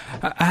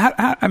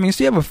 I mean,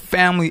 so you have a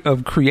family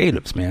of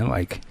creatives, man.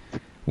 Like,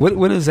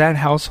 what is that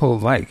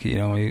household like?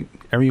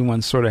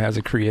 Everyone sort of has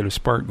a creative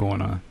spark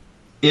going on.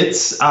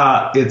 It's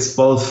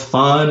both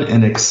fun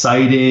and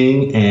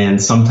exciting,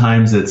 and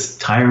sometimes it's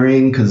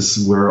tiring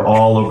because we're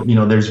all,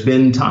 there's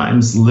been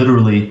times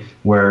literally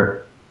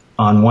where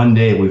on one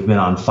day we've been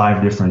on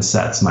 5 different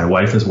sets. My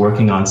wife is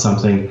working on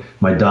something,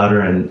 my daughter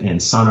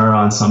and son are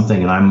on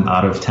something, and I'm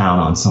out of town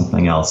on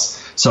something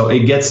else. So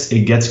it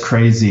gets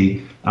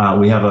crazy.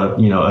 We have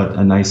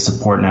a nice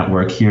support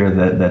network here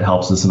that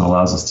helps us and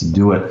allows us to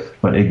do it,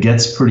 but it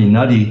gets pretty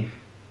nutty.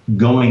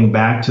 Going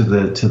back to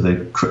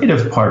the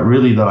creative part,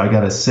 really though, I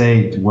gotta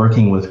say,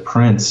 working with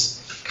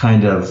Prince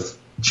kind of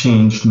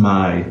changed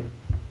my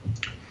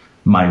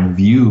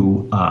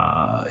view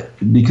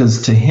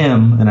because to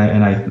him, and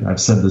I've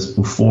said this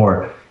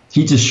before,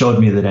 he just showed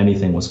me that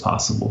anything was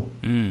possible.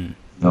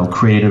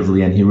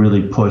 Creatively, and he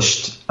really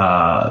pushed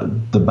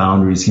the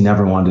boundaries. He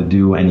never wanted to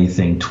do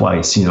anything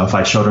twice. If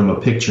I showed him a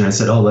picture and I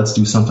said, "Oh, let's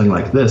do something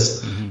like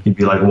this," he'd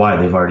be like, "Why?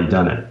 They've already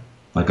done it."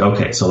 Like,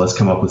 okay, so let's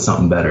come up with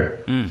something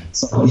better.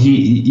 So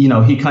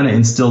he kind of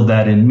instilled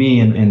that in me,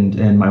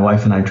 and my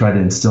wife and I try to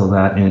instill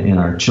that in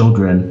our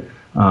children.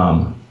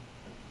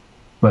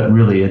 But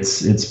really,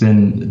 it's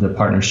been the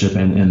partnership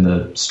and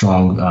the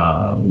strong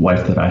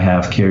wife that I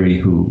have, Carrie,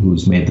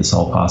 who's made this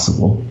all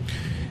possible.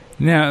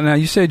 Now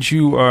you said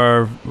you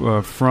are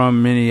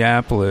from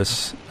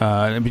Minneapolis,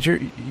 but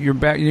you're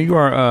back. You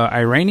are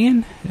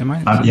Iranian, am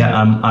I?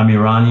 I'm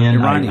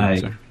Iranian.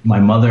 Iranian. My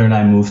mother and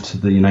I moved to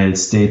the United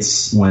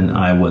States when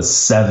I was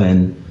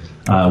 7.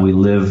 We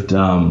lived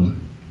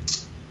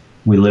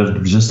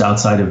just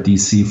outside of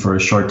D.C. for a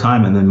short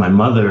time, and then my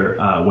mother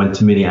went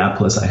to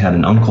Minneapolis. I had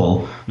an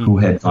uncle who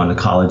had gone to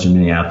college in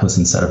Minneapolis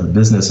and set up a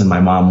business, and my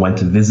mom went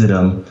to visit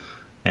him.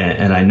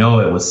 And I know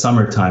it was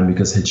summertime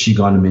because had she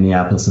gone to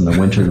Minneapolis in the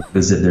winter to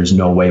visit, there's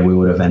no way we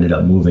would have ended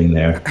up moving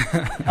there.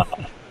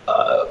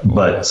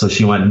 But so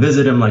she went and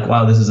visited him, like,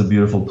 wow, this is a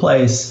beautiful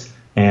place.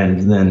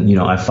 And then,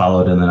 I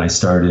followed, and then I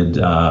started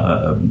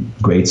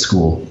grade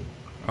school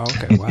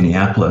in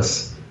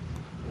Minneapolis.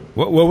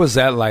 What was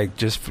that like,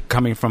 just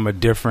coming from a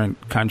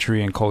different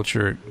country and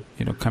culture,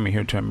 coming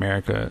here to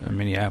America,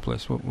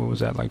 Minneapolis? What was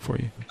that like for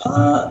you?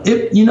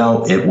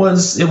 It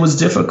was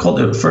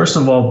difficult. First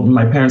of all,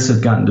 my parents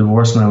had gotten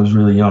divorced when I was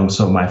really young,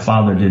 so my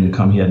father didn't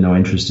come. He had no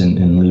interest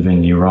in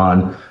leaving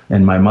Iran.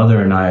 And my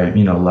mother and I,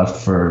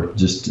 left for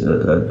just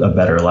a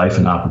better life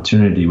and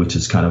opportunity, which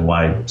is kind of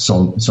why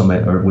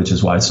which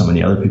is why so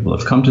many other people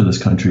have come to this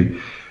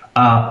country.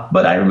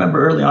 But I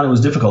remember early on it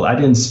was difficult. I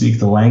didn't speak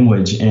the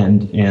language,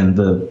 and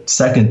the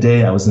second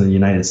day I was in the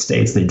United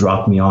States, they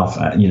dropped me off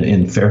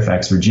in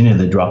Fairfax, Virginia.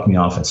 They dropped me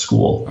off at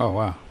school. Oh,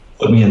 wow.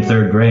 Put me in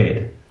third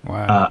grade.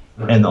 Wow.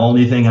 And the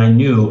only thing I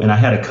knew, and I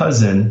had a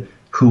cousin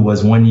who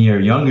was 1 year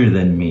younger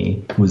than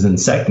me, who was in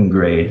second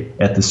grade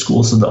at the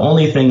school. So the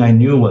only thing I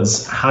knew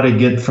was how to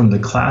get from the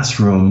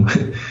classroom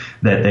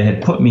that they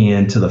had put me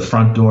in to the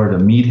front door to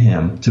meet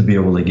him to be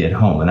able to get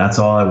home. And that's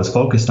all I was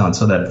focused on.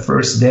 So that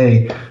first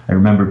day, I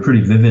remember pretty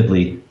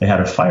vividly, they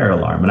had a fire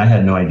alarm. And I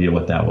had no idea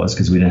what that was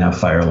because we didn't have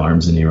fire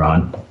alarms in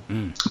Iran.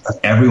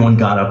 Everyone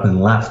got up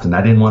and left. And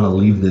I didn't want to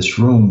leave this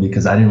room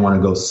because I didn't want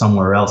to go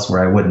somewhere else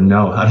where I wouldn't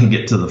know how to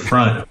get to the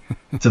front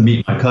to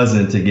meet my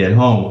cousin to get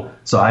home.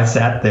 So I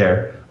sat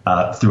there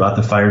throughout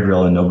the fire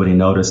drill, and nobody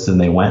noticed, and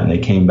they went and they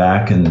came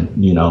back, and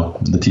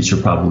the teacher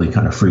probably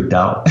kind of freaked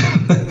out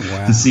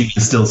to see me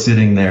still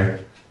sitting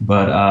there.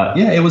 But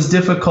it was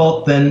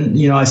difficult. Then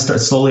I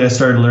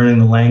started learning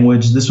the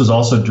language. This was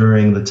also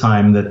during the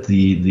time that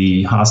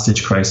the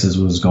hostage crisis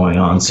was going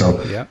on,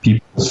 so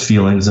people's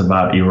feelings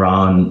about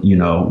Iran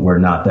were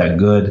not that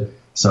good.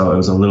 So it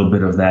was a little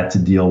bit of that to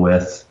deal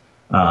with.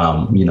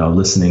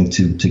 Listening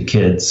to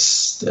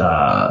kids.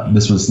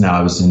 This was now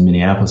I was in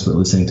Minneapolis, but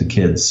listening to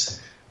kids,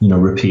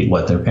 repeat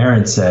what their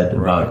parents said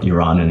about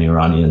Iran and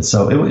Iranians.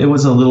 So it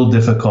was a little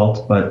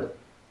difficult, but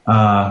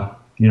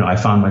I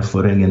found my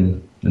footing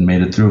and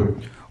made it through.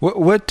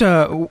 What?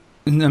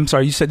 I'm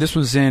sorry, you said this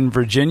was in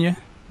Virginia?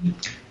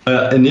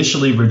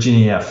 Initially,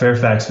 Virginia,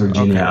 Fairfax,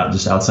 Virginia,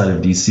 just outside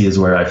of D.C. is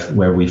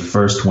where we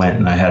first went,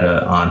 and I had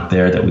an aunt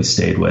there that we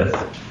stayed with.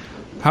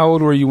 How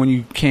old were you when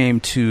you came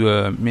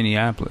to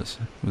Minneapolis?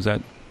 Was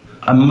that?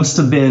 I must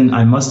have been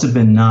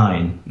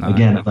 9.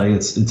 Again, like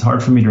it's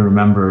hard for me to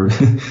remember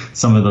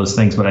some of those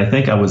things, but I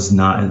think I was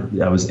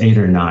 9. I was 8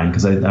 or 9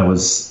 because I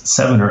was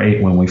 7 or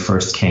 8 when we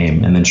first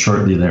came, and then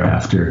shortly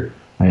thereafter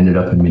I ended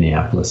up in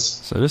Minneapolis.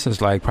 So this is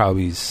like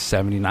probably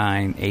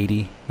 79,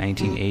 80,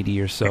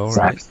 1980 or so,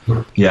 exactly.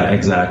 Right? Yeah,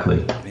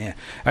 exactly. Man,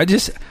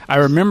 I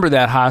remember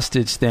that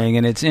hostage thing,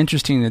 and it's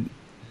interesting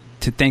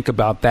to think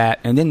about that,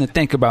 and then to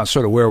think about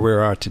sort of where we're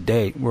at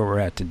today,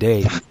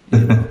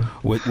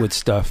 with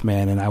stuff,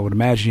 man. And I would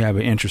imagine you have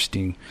an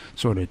interesting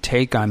sort of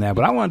take on that.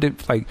 But I wanted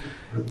to,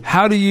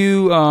 how do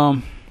you?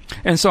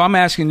 And so I'm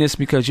asking this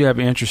because you have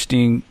an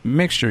interesting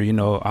mixture.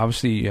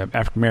 Obviously you have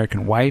African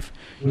American wife,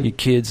 your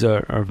kids are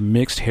of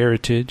mixed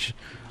heritage.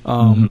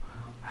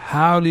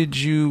 How did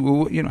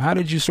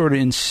you sort of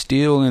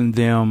instill in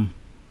them,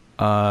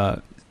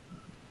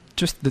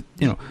 just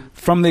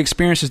from the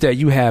experiences that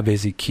you have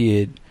as a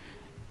kid?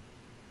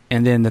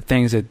 And then the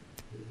things that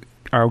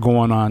are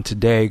going on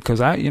today,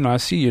 because I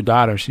see your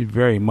daughter. She's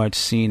very much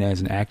seen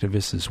as an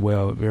activist as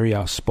well, very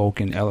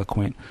outspoken,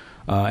 eloquent,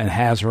 and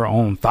has her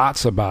own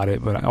thoughts about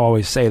it. But I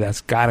always say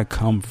that's got to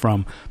come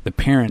from the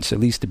parents, at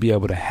least, to be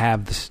able to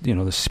have this,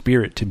 the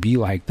spirit to be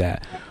like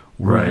that.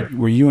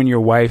 Were you and your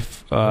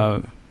wife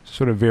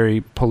sort of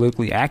very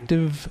politically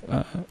active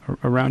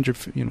around your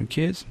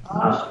kids?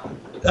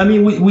 I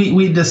mean,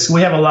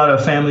 we have a lot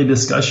of family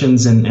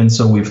discussions, and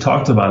so we've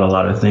talked about a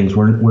lot of things.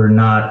 We're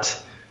not,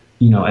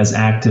 as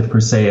active per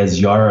se as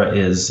Yara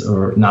is,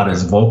 or not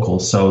as vocal.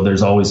 So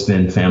there's always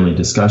been family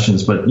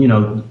discussions, but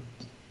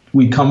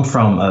we come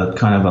from a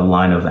kind of a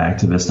line of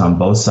activists on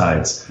both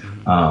sides.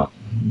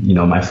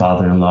 My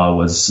father-in-law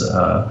was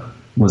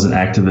an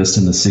activist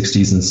in the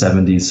 60s and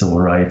 70s,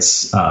 civil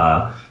rights.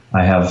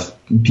 I have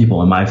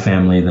people in my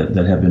family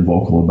that have been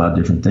vocal about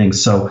different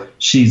things. So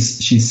she's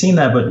seen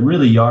that, but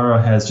really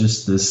Yara has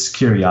just this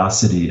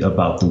curiosity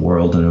about the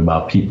world and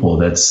about people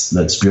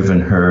that's driven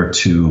her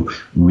to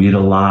read a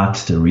lot,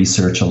 to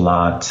research a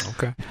lot.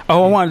 Okay.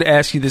 Oh, I wanted to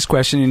ask you this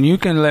question, and you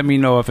can let me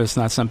know if it's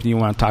not something you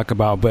want to talk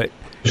about, but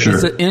sure.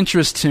 It's an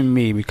interest to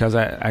me because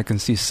I can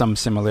see some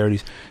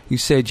similarities. You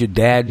said your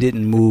dad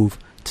didn't move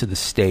to the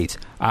States.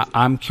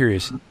 I'm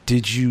curious,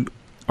 did you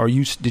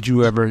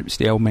ever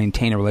still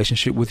maintain a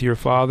relationship with your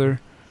father?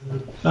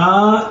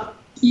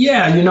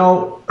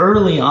 Yeah,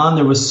 early on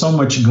there was so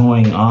much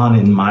going on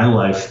in my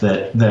life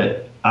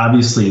that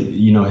obviously,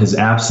 his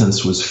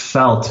absence was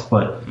felt,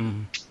 but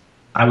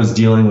I was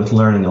dealing with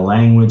learning a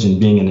language and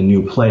being in a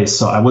new place,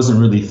 so I wasn't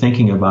really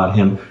thinking about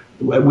him.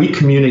 We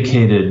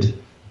communicated,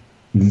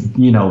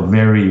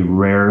 very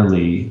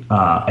rarely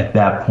at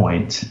that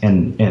point,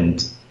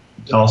 and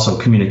also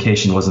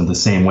communication wasn't the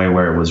same way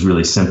where it was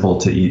really simple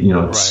to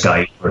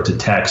Skype or to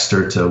text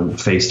or to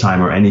FaceTime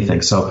or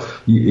anything. So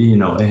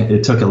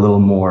it took a little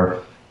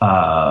more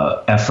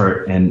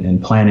effort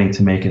and planning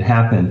to make it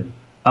happen.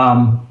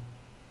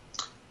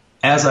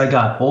 As I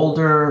got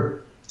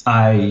older,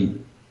 I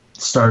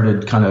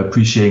started kind of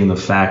appreciating the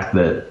fact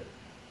that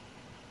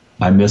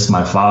I miss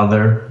my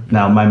father.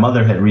 Now, my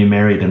mother had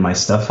remarried, and my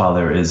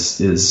stepfather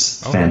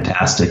is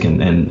fantastic,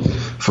 and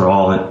for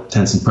all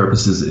intents and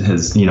purposes,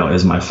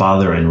 is my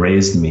father and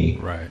raised me.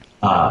 Right.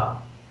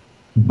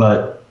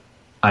 But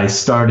I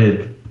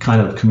started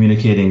kind of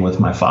communicating with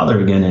my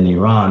father again in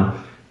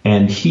Iran,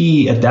 and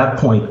he, at that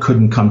point,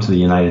 couldn't come to the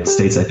United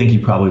States. I think he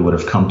probably would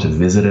have come to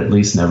visit at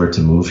least, never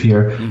to move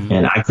here. Mm-hmm.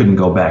 And I couldn't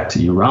go back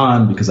to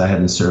Iran because I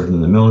hadn't served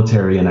in the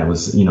military, and I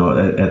was,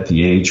 at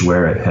the age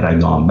where, had I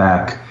gone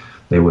back,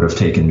 they would have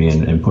taken me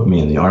and put me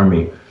in the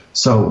army.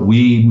 So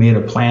we made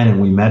a plan,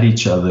 and we met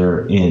each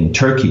other in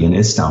Turkey, in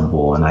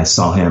Istanbul. And I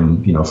saw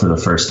him, for the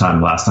first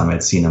time. Last time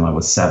I'd seen him, I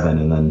was 7.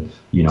 And then,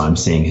 I'm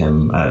seeing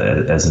him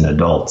as an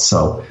adult.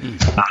 So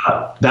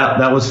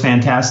that was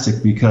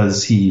fantastic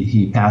because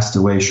he passed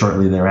away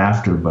shortly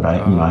thereafter. But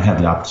I had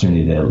the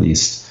opportunity to at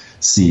least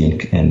see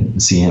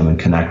him and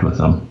connect with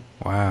him.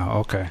 Wow.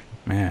 Okay,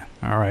 man.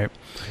 All right.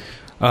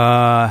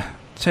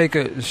 Take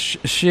a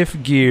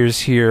shift gears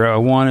here. I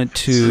wanted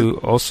to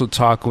also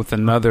talk with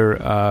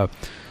another.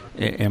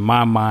 In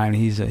my mind,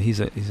 he's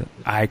an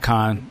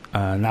icon,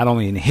 not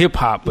only in hip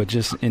hop but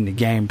just in the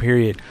game.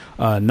 Period.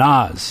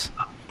 Nas.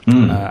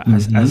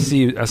 I've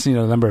seen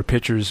a number of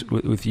pictures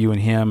with you and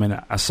him,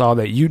 and I saw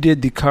that you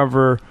did the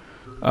cover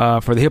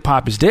for the Hip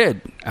Hop Is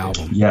Dead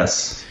album.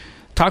 Yes.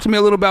 Talk to me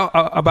a little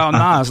about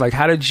Nas. Like,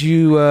 how did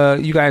you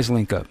guys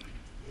link up?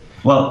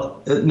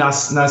 Well,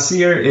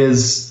 Nasir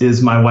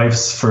is my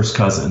wife's first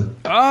cousin.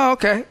 Oh,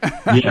 okay.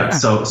 Yeah,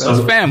 so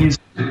family.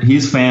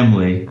 He's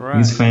family. Right.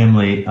 He's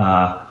family.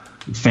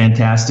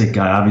 Fantastic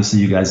guy.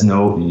 Obviously, you guys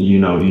know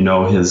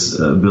his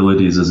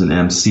abilities as an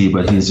MC,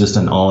 but he's just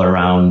an all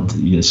around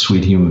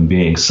sweet human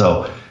being.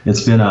 So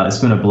it's been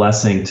a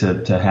blessing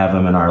to have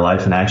him in our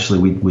life. And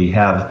actually, we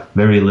have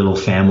very little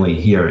family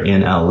here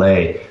in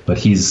LA, but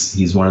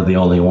he's one of the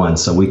only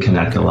ones. So we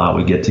connect a lot.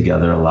 We get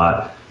together a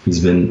lot. He's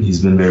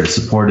been very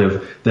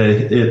supportive.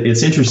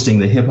 It's interesting.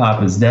 The Hip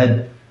Hop Is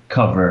Dead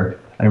cover.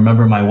 I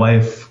remember my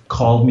wife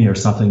called me or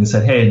something and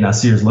said, "Hey,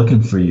 Nasir's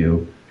looking for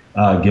you.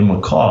 Give him a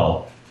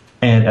call."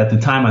 And at the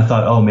time, I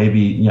thought, oh,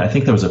 maybe I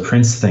think there was a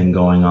Prince thing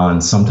going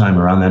on sometime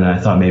around then, and I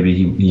thought maybe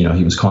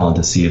he was calling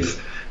to see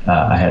if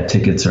I had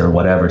tickets or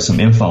whatever, some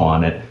info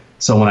on it.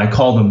 So when I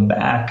called him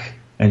back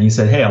and he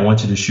said, "Hey, I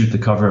want you to shoot the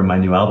cover of my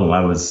new album,"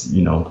 I was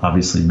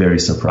obviously very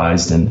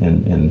surprised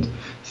and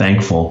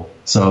thankful.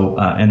 So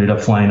ended up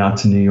flying out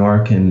to New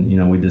York,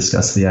 and we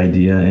discussed the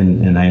idea,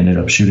 and I ended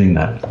up shooting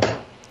that.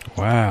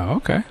 Wow.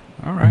 Okay.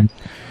 All right.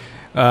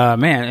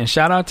 Man, and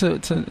shout out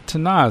to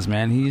Nas,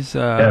 man. He's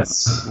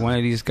one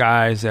of these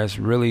guys that's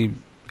really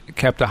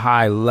kept a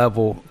high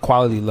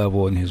quality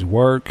level in his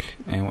work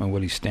and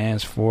what he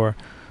stands for.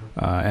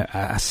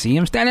 I see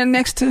him standing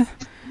next to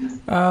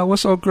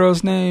what's old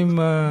girl's name?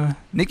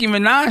 Nicki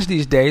Minaj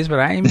these days, but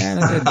I ain't mad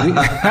at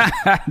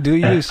that. Do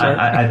you, sir?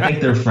 I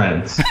think they're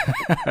friends.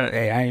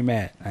 Hey, I ain't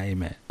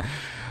mad.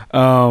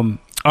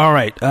 All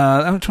right.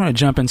 I'm trying to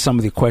jump in some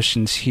of the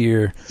questions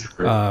here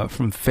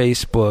from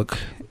Facebook.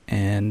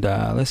 And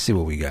let's see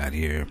what we got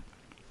here.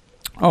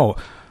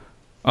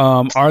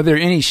 Are there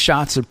any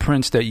shots of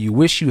Prince that you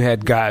wish you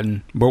had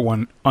gotten but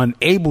were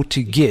unable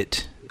to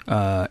get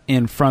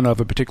in front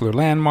of a particular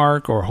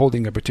landmark or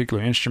holding a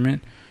particular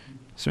instrument?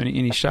 Is there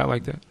any shot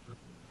like that?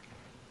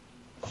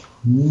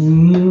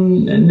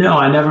 No,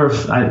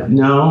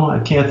 I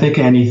can't think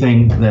of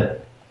anything that.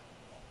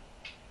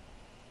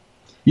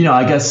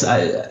 I guess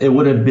it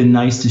would have been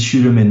nice to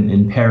shoot him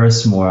in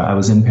Paris more. I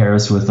was in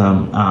Paris with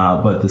him,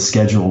 but the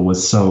schedule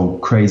was so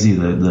crazy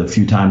the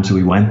few times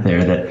we went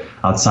there that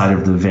outside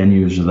of the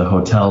venues or the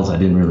hotels, I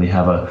didn't really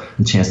have a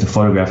chance to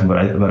photograph him.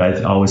 But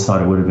I always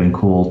thought it would have been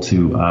cool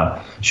to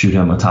shoot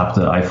him atop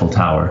the Eiffel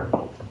Tower.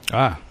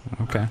 Ah,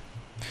 okay.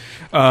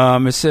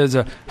 It says,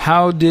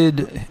 how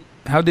did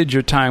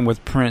your time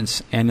with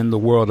Prince and in the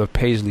world of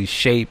Paisley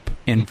shape,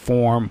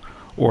 inform,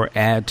 or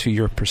add to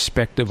your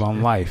perspective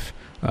on life?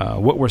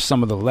 What were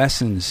some of the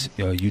lessons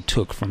you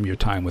took from your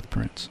time with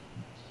Prince?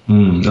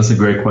 That's a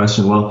great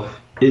question. Well,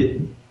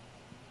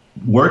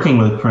 working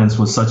with Prince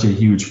was such a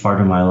huge part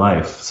of my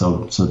life.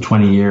 So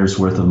 20 years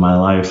worth of my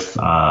life,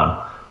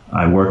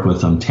 I worked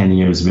with him 10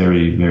 years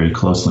very, very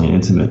closely and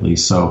intimately.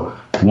 So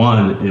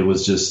one, it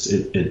was just,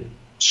 it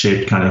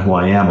shaped kind of who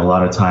I am. A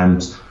lot of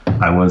times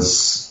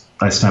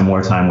I spent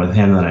more time with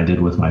him than I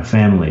did with my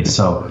family.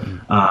 So,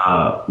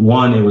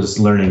 one, it was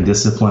learning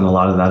discipline. A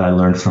lot of that I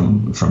learned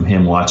from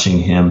him, watching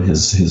him,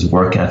 his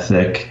work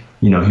ethic.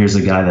 Here's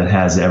a guy that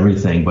has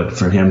everything, but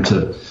for him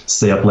to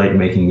stay up late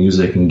making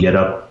music and get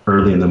up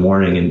early in the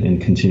morning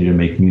and continue to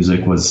make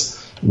music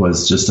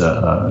was just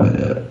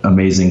a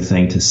amazing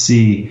thing to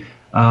see.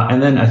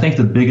 And then I think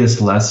the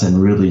biggest lesson,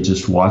 really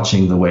just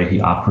watching the way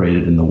he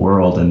operated in the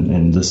world,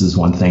 and this is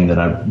one thing that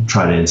I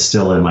try to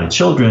instill in my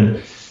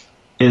children,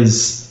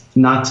 is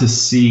not to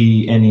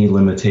see any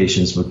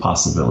limitations but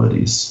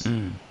possibilities.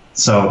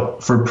 So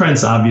for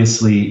Prince,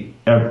 obviously,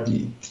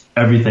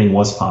 everything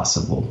was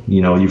possible.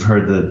 You know, you've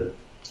heard the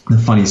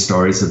funny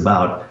stories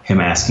about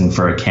him asking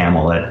for a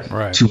camel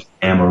at 2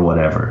 a.m. or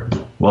whatever.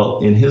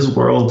 Well, in his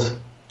world,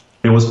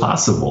 it was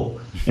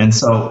possible. And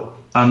so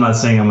I'm not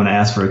saying I'm going to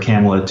ask for a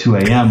camel at 2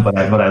 a.m., but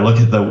I look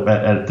at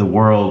the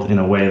world in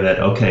a way that,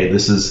 okay,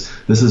 this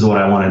is what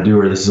I want to do,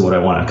 or this is what I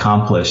want to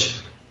accomplish.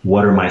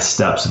 What are my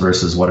steps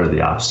versus what are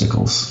the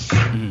obstacles?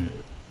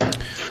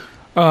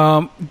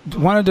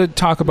 Wanted to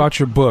talk about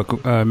your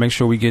book. Make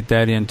sure we get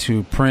that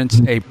into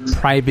Prince, A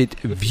Private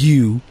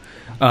View.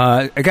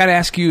 I got to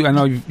ask you, I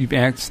know you've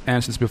answered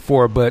this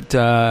before, but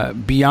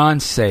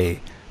Beyonce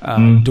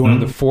doing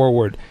the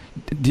foreword.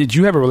 Did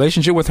you have a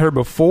relationship with her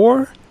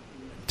before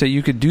that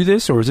you could do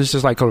this, or is this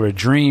just like a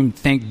dream,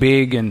 think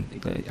big? And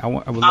I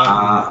would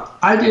love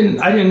I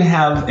didn't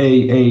have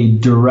a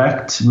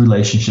direct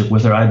relationship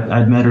with her.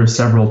 I'd met her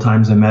several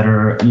times. I met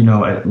her,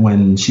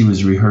 when she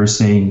was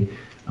rehearsing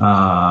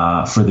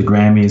for the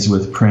Grammys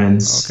with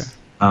Prince. Okay.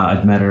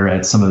 I'd met her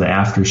at some of the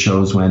after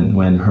shows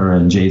when her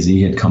and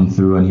Jay-Z had come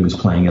through, and he was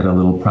playing at a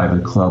little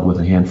private club with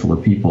a handful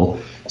of people.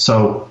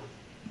 So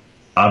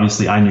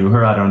obviously I knew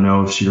her. I don't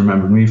know if she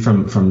remembered me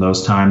from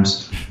those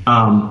times,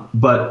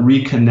 but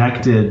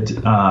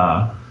reconnected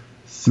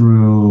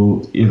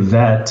through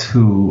Yvette,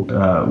 who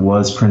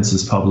was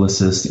Prince's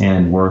publicist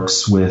and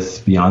works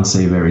with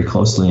Beyonce very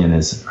closely and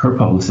is her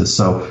publicist.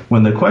 So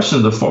when the question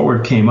of the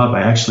forward came up,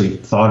 I actually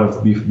thought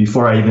of,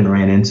 before I even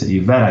ran into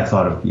Yvette, I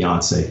thought of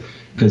Beyonce,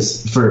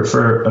 because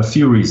for a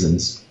few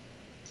reasons.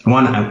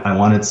 One, I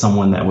wanted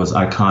someone that was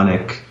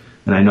iconic.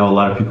 And I know a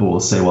lot of people will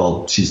say,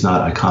 well, she's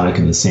not iconic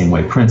in the same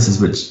way Prince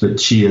is, but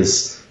she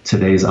is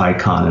today's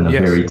icon and a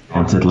very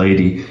talented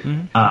lady.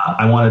 Mm-hmm.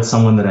 I wanted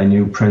someone that I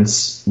knew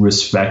Prince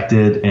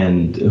respected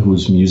and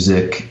whose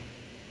music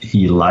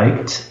he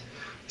liked.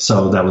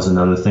 So that was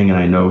another thing. And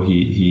I know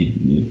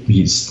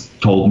he's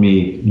told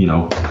me,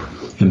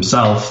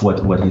 himself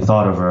what he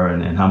thought of her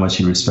and how much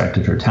he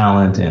respected her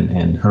talent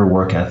and her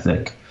work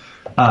ethic.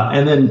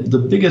 And then the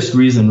biggest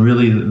reason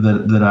really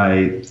that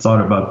I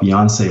thought about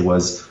Beyonce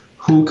was,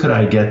 who could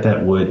I get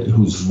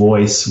whose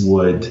voice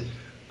would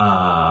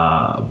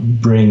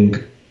bring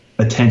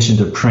attention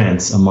to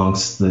Prince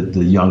amongst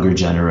the younger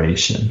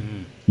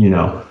generation?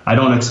 I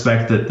don't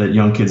expect that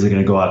young kids are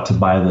going to go out to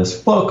buy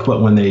this book,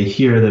 but when they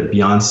hear that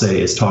Beyonce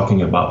is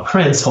talking about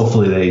Prince,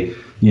 hopefully they,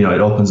 it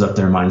opens up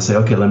their mind and say,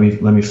 okay, let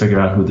me figure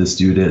out who this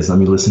dude is. Let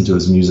me listen to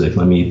his music.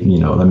 Let me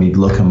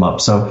look him up.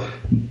 So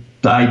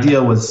the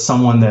idea was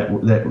someone that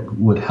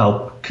would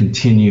help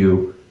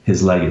continue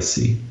his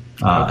legacy.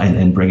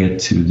 And bring it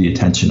to the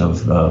attention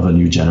of a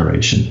new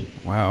generation.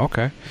 Wow.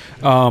 Okay.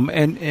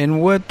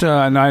 And what?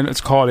 Now it's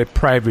called A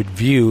Private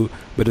View,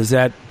 but is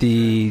that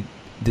the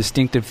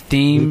distinctive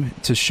theme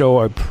to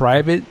show a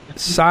private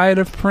side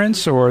of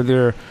Prince, or are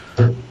there?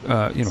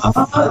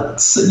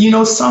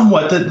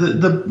 Somewhat.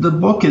 The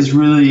book is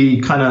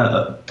really kind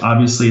of,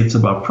 obviously it's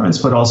about Prince,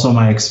 but also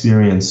my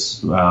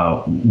experience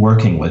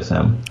working with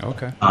him.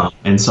 Okay.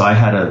 And so I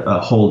had a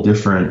whole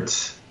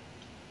different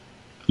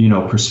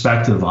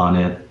perspective on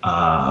it.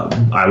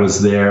 I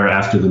was there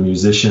after the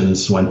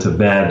musicians went to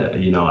bed.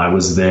 I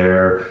was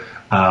there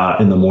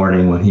in the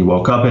morning when he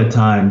woke up at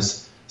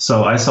times.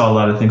 So I saw a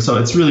lot of things. So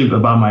it's really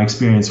about my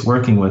experience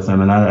working with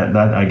him, and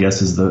that I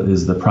guess is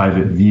the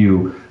private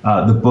view.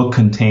 The book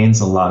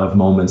contains a lot of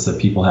moments that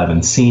people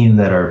haven't seen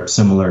that are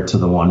similar to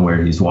the one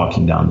where he's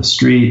walking down the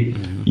street.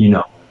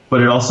 Mm-hmm.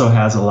 But it also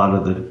has a lot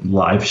of the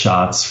live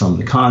shots from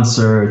the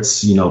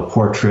concerts.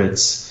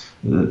 Portraits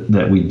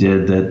that we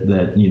did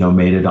that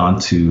made it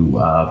onto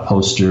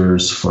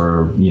posters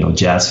for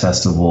jazz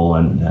festival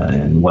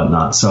and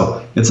whatnot.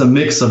 So it's a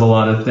mix of a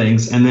lot of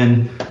things. And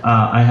then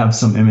I have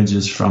some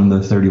images from the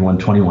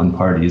 3121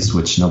 parties,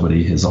 which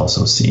nobody has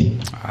also seen.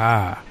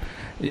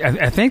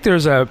 I think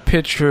there's a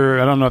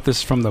picture. I don't know if this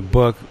is from the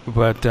book,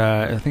 but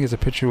I think it's a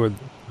picture with,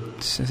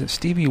 is it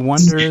Stevie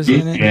Wonder is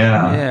in it?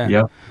 Yeah.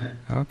 Yep.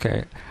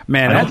 Okay.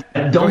 Man,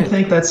 I don't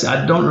think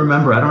I don't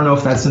remember. I don't know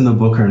if that's in the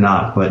book or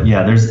not, but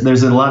yeah,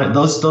 there's a lot of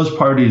those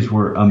parties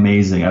were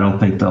amazing. I don't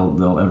think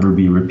they'll ever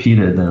be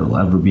repeated. There'll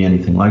ever be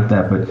anything like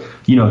that. But,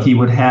 he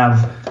would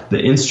have the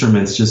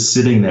instruments just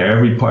sitting there.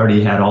 Every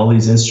party had all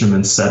these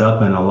instruments set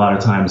up, and a lot of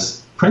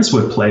times Prince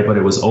would play, but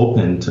it was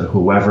open to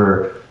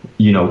whoever,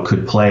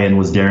 could play and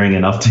was daring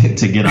enough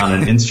to get on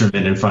an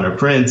instrument in front of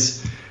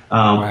Prince.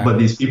 Wow. But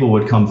these people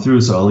would come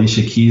through. So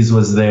Alicia Keys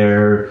was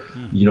there,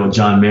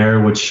 John Mayer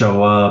would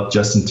show up,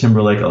 Justin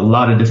Timberlake, a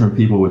lot of different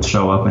people would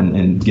show up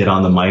and get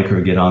on the mic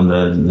or get on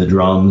the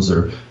drums,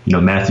 or,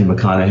 Matthew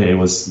McConaughey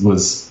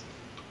was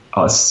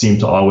seemed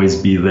to always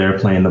be there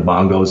playing the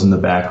bongos in the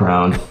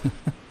background.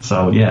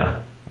 So,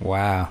 yeah.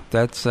 Wow.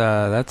 That's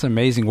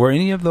amazing. Were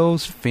any of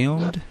those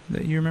filmed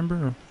that you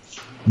remember?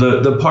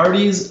 The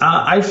parties,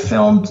 I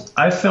filmed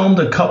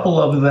a couple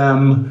of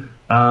them.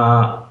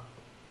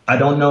 I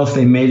don't know if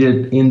they made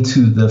it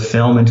into the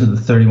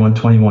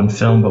 3121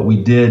 film, but we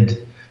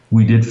did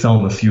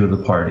film a few of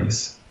the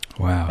parties.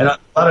 Wow. And a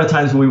lot of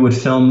times we would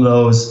film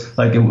those,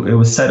 like it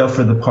was set up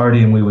for the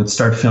party, and we would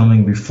start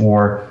filming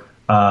before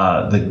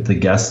the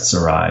guests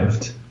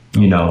arrived,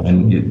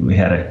 and we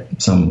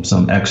had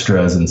some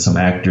extras and some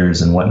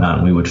actors and whatnot.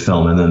 And we would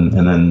film, and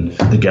then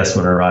the guests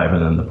would arrive,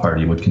 and then the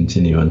party would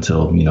continue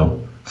until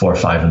 4 or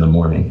 5 in the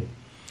morning.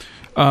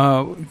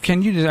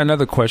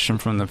 Another question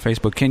from the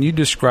Facebook? Can you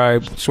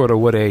describe sort of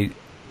what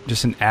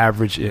just an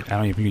average? I don't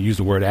know if you can use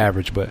the word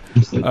average, but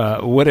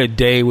what a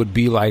day would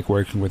be like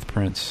working with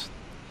Prince,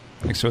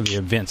 like sort of the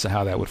events and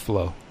how that would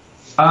flow.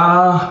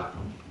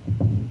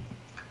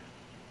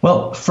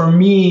 Well, for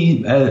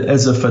me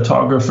as a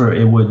photographer,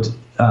 it would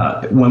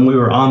when we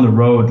were on the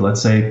road,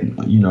 let's say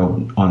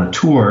on a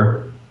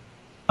tour,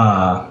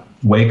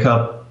 wake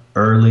up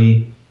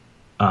early.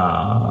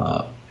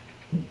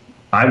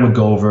 I would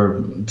go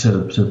over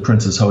to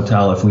Prince's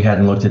hotel if we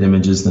hadn't looked at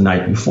images the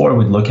night before.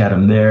 We'd look at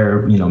them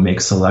there,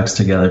 make selects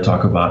together,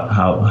 talk about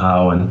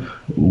how and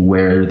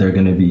where they're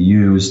going to be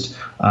used.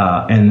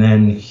 And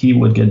then he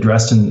would get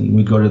dressed and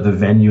we'd go to the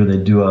venue.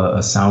 They'd do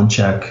a sound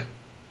check.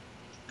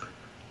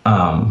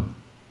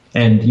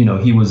 And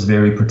he was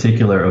very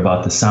particular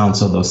about the sound.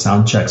 So those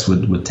sound checks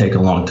would take a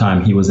long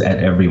time. He was at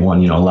every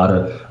one. A lot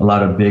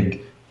of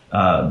big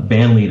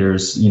band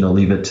leaders,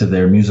 leave it to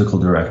their musical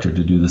director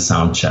to do the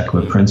sound check.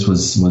 But Prince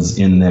was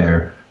in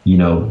there,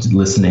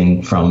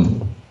 listening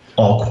from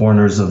all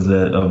corners of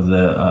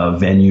the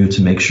venue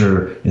to make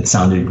sure it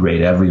sounded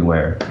great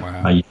everywhere.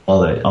 Wow.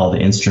 All the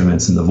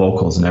instruments and the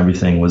vocals and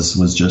everything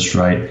was just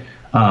right.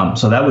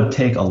 So that would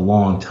take a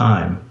long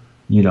time.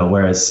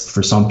 Whereas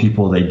for some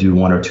people they do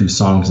 1 or 2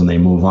 songs and they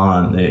move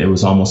on. It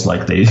was almost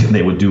like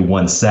they would do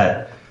one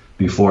set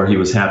before he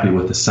was happy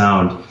with the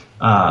sound,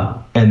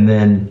 and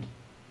then.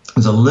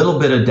 There's a little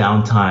bit of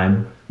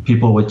downtime.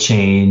 People would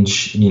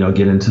change,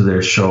 get into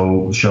their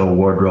show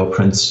wardrobe.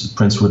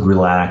 Prince would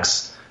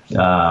relax,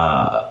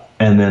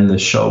 and then the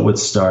show would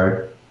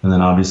start. And then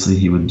obviously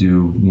he would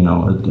do,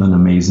 an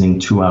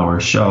amazing 2-hour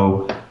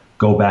show,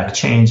 go back,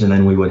 change, and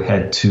then we would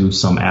head to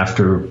some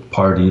after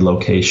party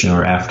location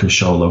or after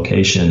show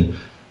location,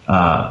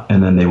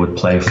 and then they would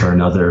play for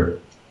another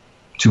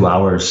 2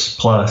 hours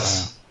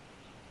plus.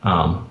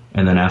 And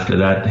then after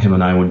that, him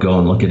and I would go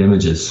and look at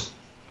images.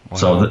 Wow.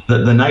 So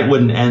the night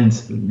wouldn't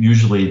end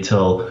usually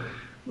till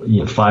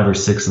 5 or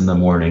 6 in the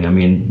morning. I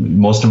mean,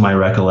 most of my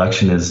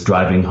recollection is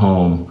driving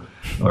home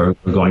or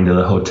going to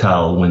the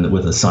hotel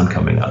with the sun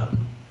coming up.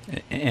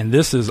 And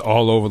this is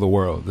all over the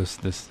world. This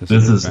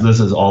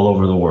is all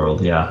over the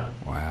world. Yeah.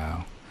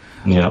 Wow.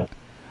 Yeah.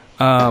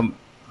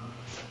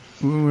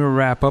 We'll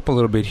wrap up a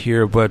little bit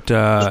here, but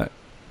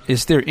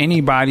is there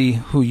anybody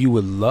who you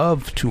would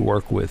love to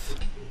work with,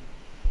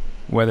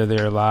 whether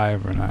they're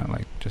alive or not?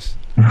 Like just.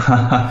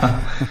 I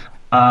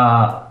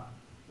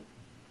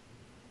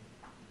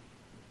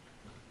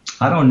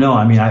don't know.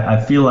 I mean,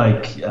 I feel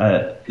like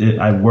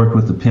I worked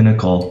with the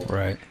pinnacle,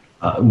 right,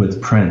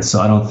 with Prince, so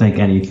I don't think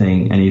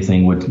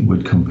anything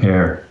would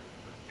compare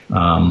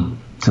to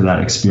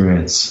that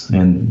experience.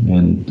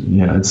 And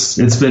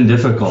it's been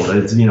difficult.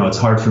 It's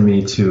hard for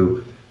me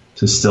to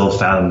still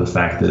fathom the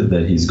fact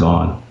that he's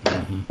gone.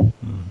 Mm-hmm.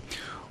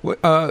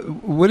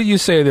 What do you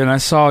say then? I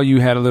saw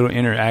you had a little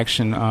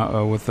interaction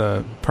with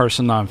a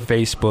person on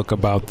Facebook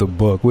about the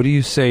book. What do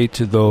you say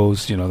to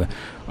those,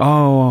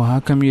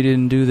 how come you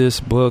didn't do this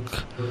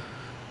book,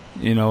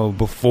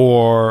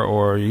 before,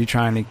 or are you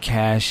trying to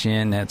cash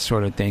in, that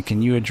sort of thing?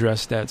 Can you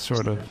address that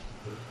sort of?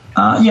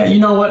 Yeah, you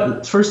know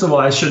what? First of all,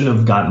 I shouldn't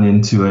have gotten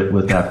into it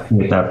with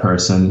that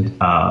person.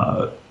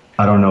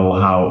 I don't know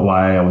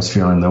why I was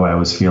feeling the way I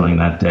was feeling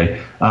that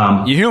day.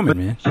 You're human,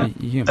 man.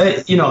 You're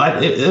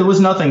human. It was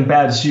nothing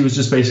bad. She was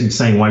just basically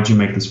saying, "Why'd you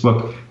make this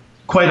book?"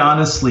 Quite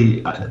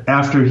honestly,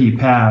 after he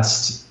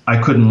passed,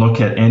 I couldn't look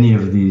at any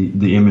of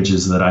the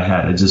images that I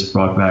had. It just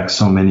brought back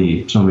so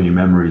many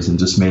memories and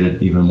just made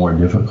it even more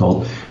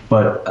difficult.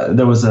 But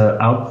there was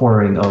an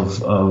outpouring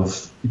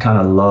of kind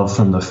of love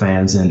from the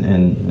fans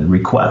and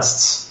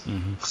requests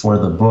for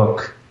the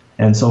book.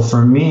 And so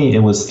for me,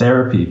 it was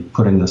therapy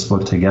putting this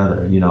book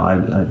together.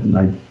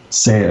 I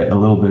say a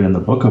little bit in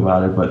the book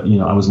about it, but,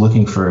 I was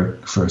looking for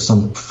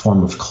some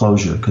form of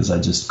closure because I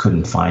just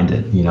couldn't find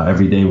it.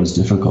 Every day was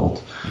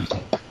difficult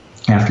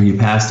after he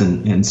passed.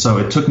 And so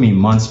it took me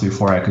months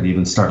before I could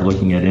even start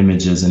looking at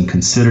images and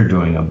consider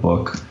doing a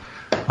book.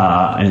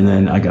 And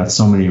then I got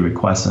so many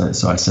requests.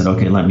 So I said,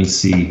 okay, let me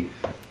see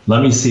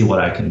what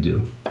I can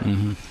do.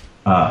 Mm-hmm.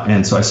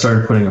 And so I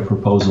started putting a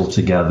proposal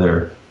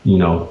together,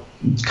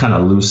 kind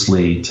of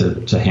loosely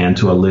to hand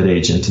to a lit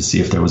agent to see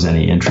if there was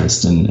any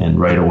interest. And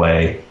right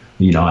away,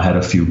 I had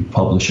a few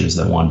publishers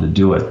that wanted to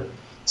do it.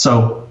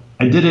 So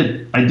I did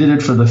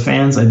it for the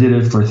fans. I did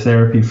it for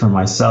therapy for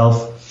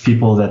myself.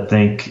 People that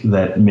think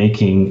that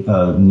making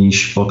a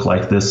niche book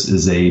like this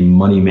is a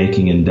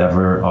money-making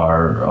endeavor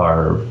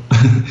are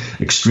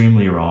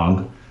extremely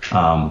wrong.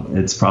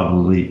 It's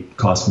probably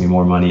cost me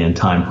more money and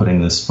time putting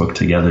this book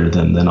together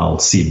than I'll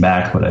see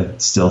back, but I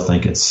still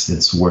think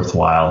it's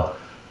worthwhile,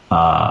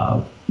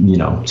 to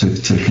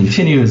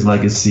continue his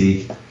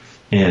legacy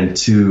and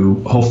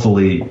to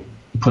hopefully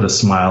put a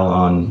smile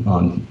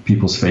on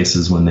people's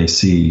faces when they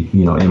see,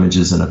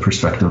 images and a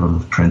perspective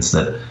of Prince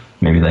that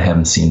maybe they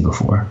haven't seen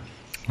before.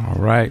 All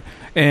right.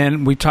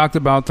 And we talked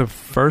about the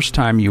first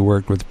time you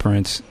worked with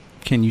Prince.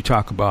 Can you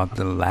talk about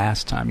the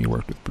last time you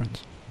worked with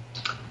Prince?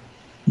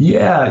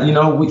 Yeah,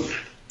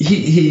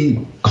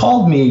 he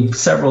called me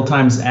several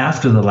times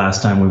after the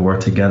last time we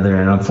worked together,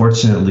 and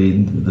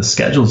unfortunately the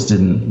schedules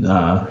didn't,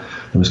 there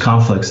was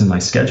conflicts and my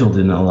schedule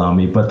didn't allow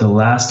me. But the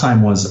last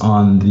time was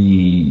on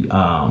the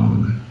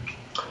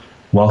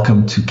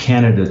Welcome to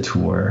Canada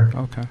tour.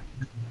 Okay.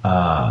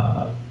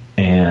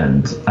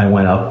 And I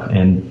went up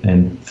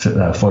and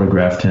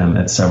photographed him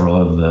at several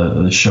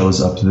of the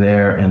shows up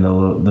there. And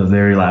the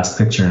very last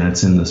picture, and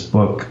it's in this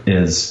book,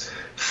 is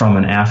from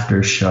an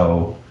after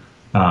show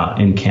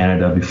in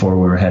Canada before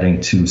we were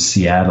heading to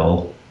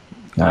Seattle.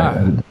 I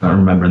don't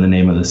remember the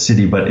name of the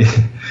city, but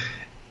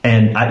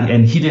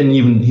and he didn't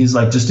even. He's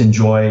like, just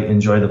enjoy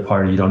the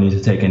party. You don't need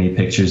to take any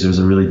pictures. It was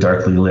a really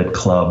darkly lit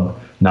club.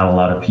 Not a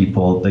lot of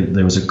people.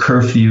 There was a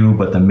curfew,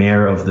 but the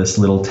mayor of this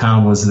little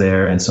town was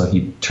there, and so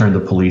he turned the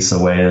police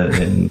away.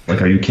 And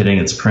like, are you kidding?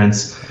 It's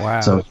Prince.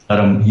 Wow. So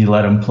he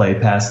let him play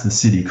past the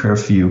city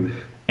curfew.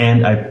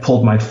 And I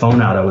pulled my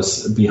phone out. I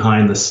was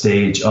behind the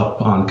stage,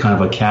 up on kind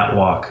of a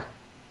catwalk,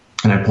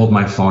 and I pulled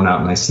my phone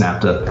out and I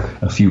snapped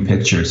a few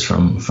pictures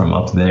from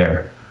up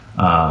there.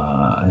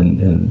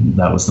 And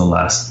that was the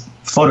last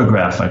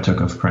photograph I took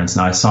of Prince.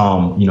 Now I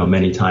saw him,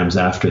 many times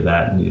after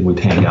that. We'd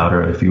hang out,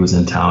 or if he was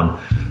in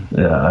town,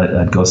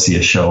 I'd go see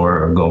a show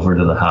or go over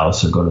to the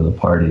house or go to the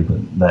party.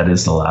 But that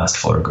is the last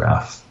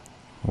photograph.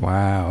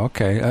 Wow.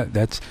 Okay.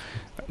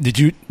 Did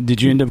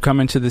you end up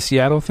coming to the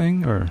Seattle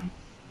thing, or?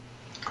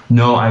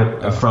 No,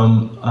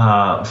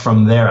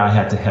 from there I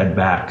had to head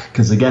back,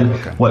 because again,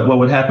 what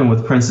would happen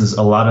with Prince is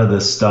a lot of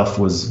this stuff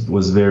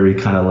was very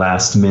kind of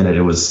last minute.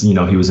 It was, he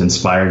was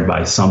inspired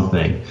by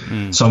something.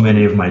 So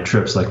many of my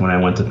trips, like when I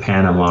went to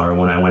Panama or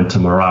when I went to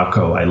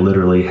Morocco, I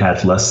literally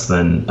had less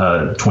than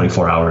a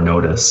 24-hour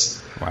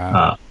notice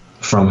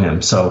from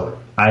him. So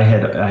I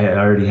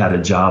already had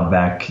a job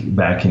back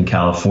in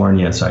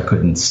California, so I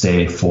couldn't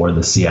stay for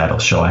the Seattle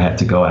show. I had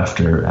to go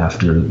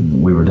after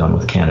we were done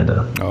with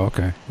Canada. Oh,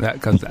 okay.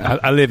 Because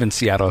I live in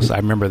Seattle, so I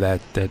remember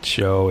that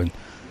show, and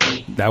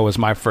that was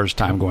my first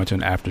time going to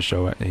an after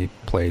show. He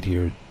played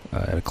here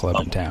at a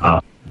club in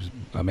town. It was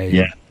amazing.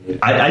 Yeah,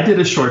 I did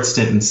a short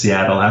stint in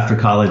Seattle. After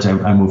college,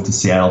 I moved to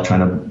Seattle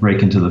trying to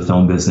break into the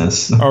film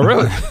business. Oh,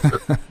 really?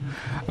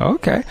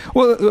 Okay.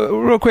 Well,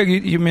 real quick,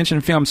 you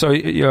mentioned film, so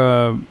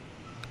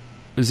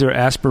is there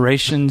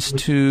aspirations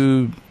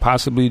to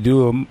possibly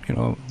do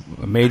a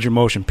major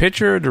motion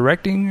picture,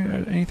 directing,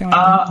 or anything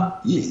like that?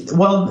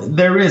 Well,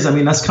 there is. I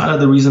mean, that's kind of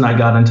the reason I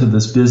got into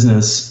this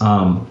business,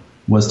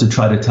 was to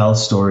try to tell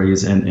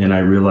stories, and I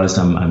realized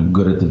I'm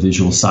good at the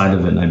visual side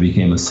of it, and I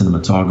became a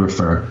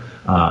cinematographer.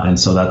 And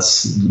so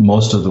that's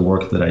most of the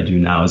work that I do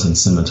now is in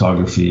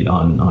cinematography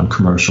on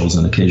commercials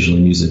and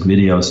occasionally music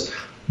videos.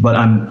 But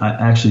I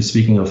actually,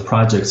 speaking of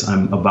projects,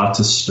 I'm about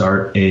to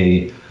start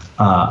a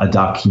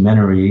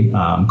documentary,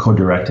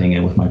 co-directing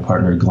it with my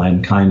partner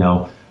Glenn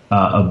Kino,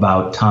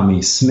 about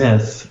Tommy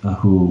Smith,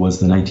 who was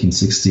the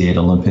 1968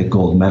 Olympic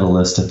gold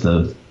medalist at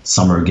the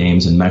Summer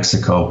Games in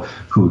Mexico,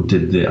 who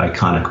did the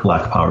iconic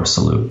Black Power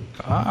salute.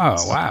 Oh,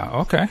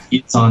 wow. Okay.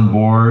 It's on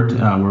board.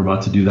 We're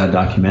about to do that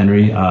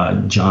documentary.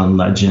 John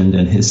Legend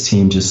and his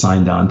team just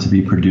signed on to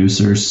be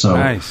producers. So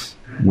nice.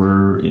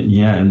 We're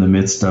in the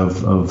midst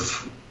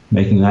of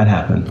making that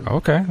happen.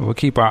 Okay. We'll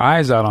keep our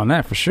eyes out on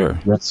that for sure.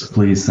 Yes,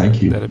 please.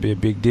 Thank you. That'd be a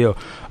big deal.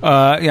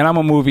 And I'm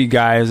a movie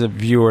guy as a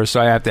viewer,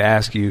 so I have to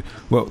ask you,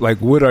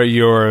 what are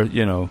your,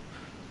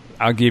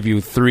 I'll give you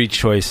three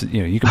choices.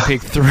 You can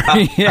pick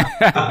three.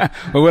 But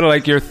what are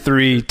your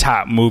three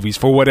top movies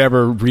for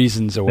whatever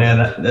reasons or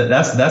whatever? Man,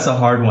 that's a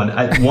hard one.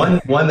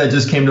 One that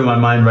just came to my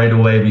mind right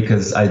away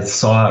because I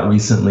saw it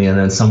recently, and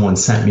then someone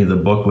sent me the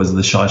book, was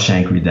The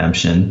Shawshank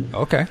Redemption.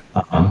 Okay.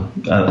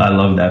 I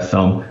love that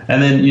film.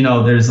 And then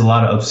there's a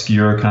lot of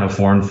obscure kind of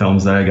foreign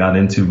films that I got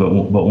into, but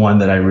one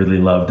that I really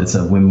loved. It's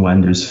a Wim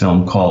Wenders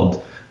film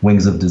called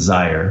Wings of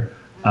Desire.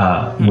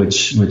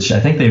 Which I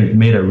think they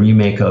made a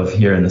remake of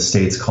here in the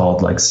States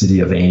called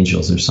City of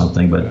Angels or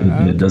something, but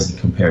it doesn't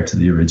compare to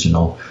the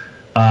original.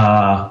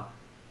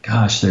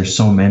 Gosh, there's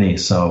so many.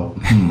 So,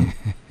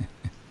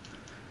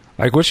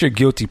 what's your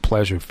guilty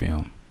pleasure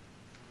film?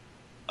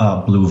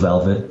 Blue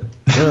Velvet.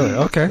 Really?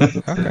 Okay.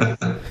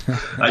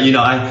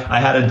 I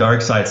had a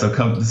dark side.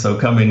 So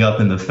coming up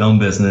in the film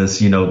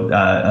business,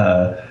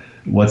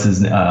 what's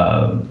his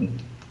name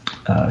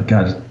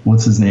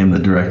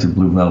that directed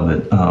Blue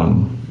Velvet?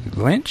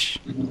 Lynch?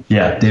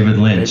 Yeah, David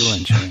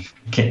Lynch.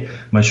 Okay,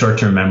 my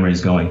short-term memory is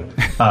going.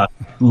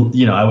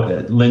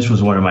 Lynch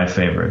was one of my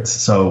favorites.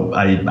 So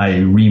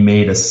I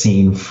remade a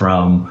scene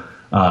from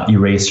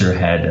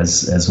Eraserhead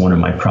as one of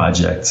my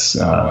projects,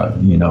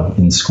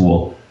 in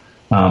school.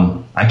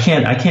 I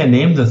can't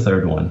name the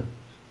third one.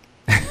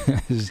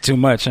 It's too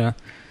much, huh?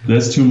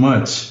 That's too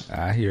much.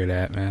 I hear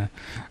that, man.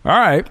 All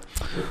right.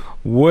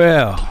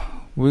 Well,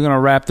 we're going to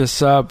wrap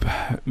this up.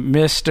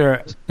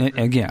 Mr.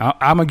 Again,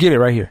 I'm going to get it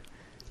right here.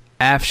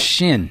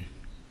 Afshin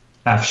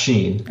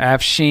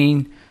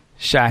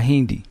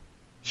Shahidi.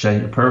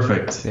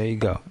 Perfect. There you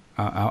go.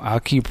 I'll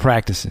keep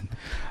practicing.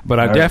 But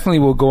I definitely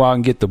will go out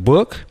and get the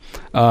book.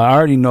 I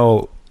already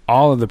know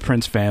all of the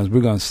Prince fans,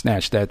 we're going to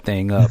snatch that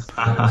thing up.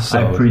 So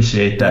I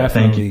appreciate that.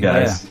 Thank you,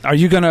 guys. Yeah. Are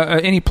you going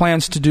to, any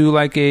plans to do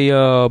like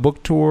a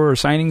book tour or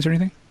signings or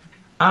anything?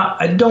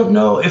 I don't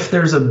know if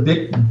there's a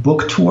big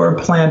book tour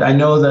planned. I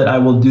know that I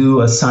will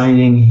do a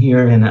signing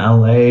here in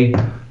LA,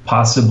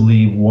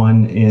 possibly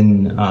one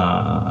in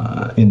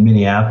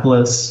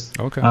Minneapolis.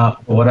 Okay.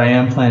 What I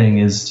am planning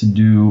is to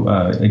do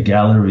a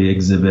gallery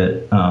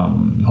exhibit,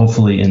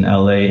 hopefully in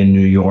LA, in New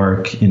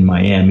York, in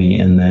Miami,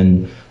 and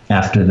then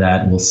after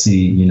that, we'll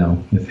see,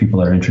 if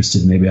people are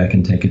interested, maybe I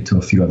can take it to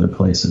a few other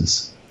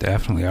places.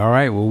 Definitely. All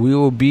right. Well, we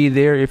will be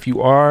there if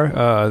you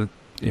are.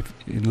 If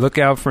look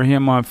out for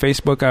him on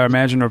Facebook, I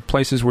imagine, are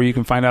places where you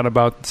can find out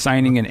about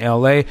signing in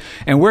LA.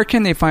 And where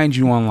can they find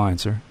you online,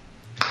 sir?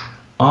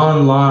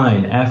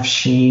 Online,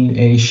 Afshin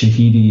A.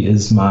 Shahidi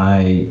is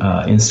my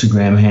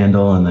Instagram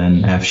handle, and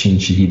then Afshin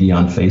Shahidi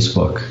on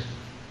Facebook.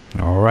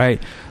 All right.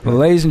 Well,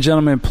 ladies and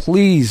gentlemen,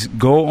 please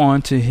go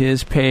on to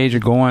his page or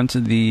go on to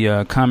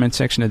the comment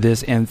section of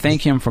this and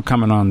thank him for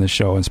coming on the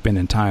show and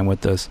spending time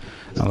with us.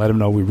 Let him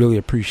know we really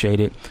appreciate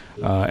it.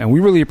 And we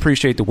really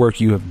appreciate the work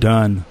you have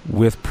done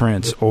with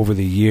Prince over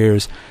the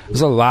years.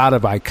 There's a lot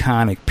of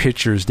iconic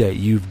pictures that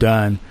you've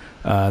done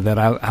that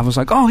I was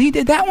like, oh, he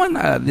did that one?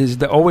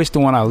 Always the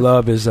one I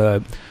love is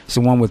it's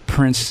the one with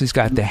Prince. He's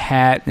got the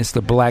hat. It's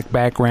the black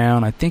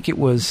background. I think it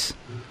was...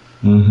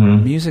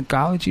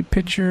 musicology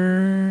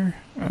picture.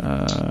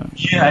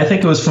 Yeah, I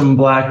think it was from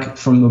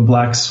the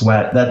Black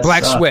Sweat. That's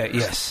Black Sweat,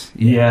 yes.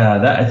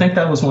 Yeah, I think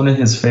that was one of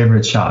his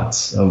favorite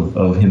shots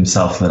of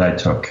himself that I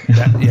took.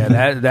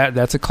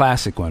 That's a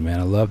classic one, man.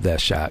 I love that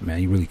shot,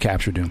 man. You really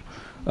captured him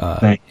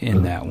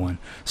in that one.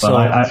 So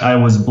I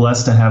was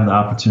blessed to have the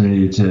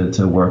opportunity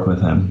to work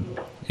with him.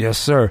 Yes,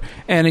 sir.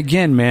 And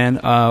again,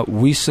 man,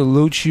 we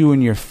salute you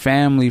and your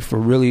family for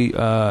really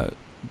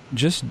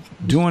just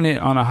doing it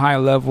on a high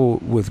level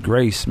with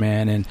grace,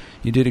 man. And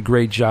you did a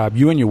great job.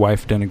 You and your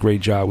wife done a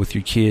great job with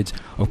your kids.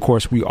 Of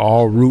course, we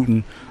all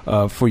rooting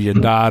for your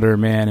daughter,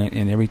 man,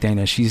 and everything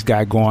that she's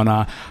got going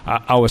on.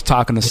 I was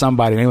talking to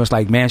somebody, and it was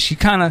like, man, she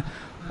kind of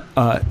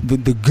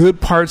the good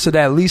parts of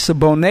that Lisa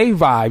Bonet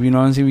vibe, you know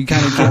what I'm saying? We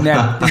kind of getting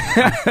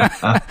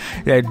that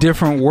that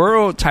different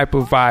world type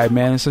of vibe,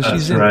 man. And so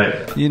she's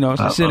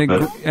she's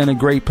in a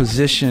great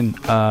position,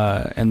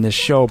 and this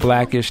show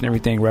Blackish and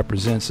everything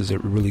represents is a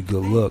really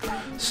good look.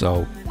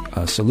 So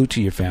salute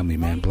to your family,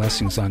 man.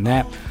 Blessings on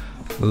that.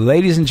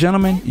 Ladies and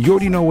gentlemen, you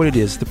already know what it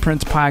is. The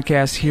Prince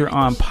Podcast here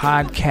on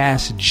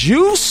Podcast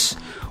Juice.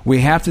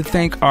 We have to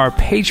thank our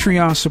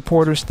Patreon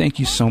supporters. Thank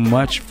you so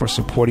much for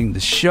supporting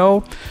the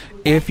show.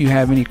 If you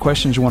have any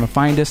questions, you want to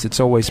find us, it's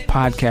always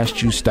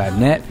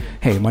podcastjuice.net.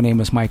 Hey, my name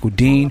is Michael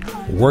Dean.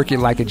 Work it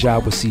like a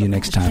job. We'll see you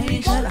next time.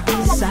 Peace.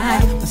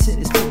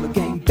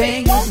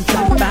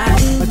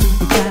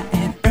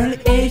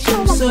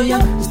 So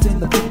young,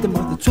 still a victim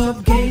of the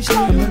 12 gauge. The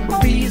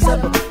memories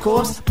of the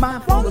course, my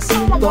father's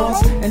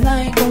thoughts, and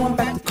I ain't going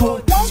back to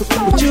court. So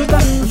what you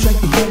got? I'm trying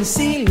to hear the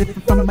scene, living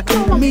in front of my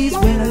enemies.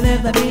 When I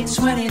live at age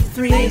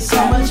 23,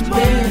 so much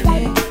better.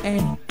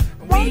 And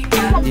we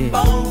got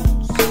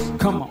bones.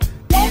 Come on.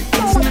 And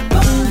it's not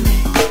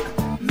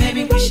funny.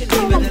 Maybe we should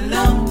leave it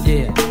alone.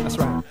 Yeah, that's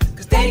right.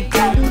 Cause they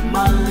got the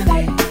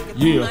money.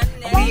 Yeah.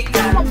 We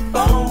got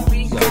bones.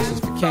 Yo, this is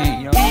for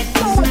Kane, yo.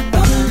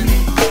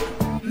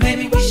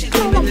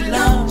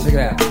 Look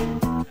at that.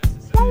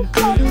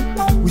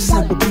 We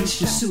simple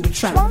beats your suit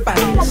trying to fight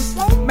us.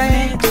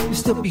 Man, you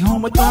still be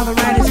home with all the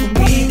writers and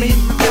we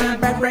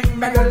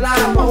back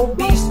alive, old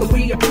beast, but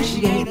we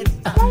appreciate it.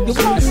 You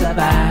wouldn't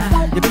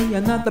survive. You'll be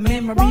another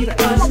memory to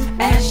us.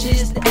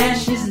 Ashes to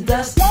ashes and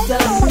dust to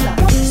dust.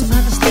 So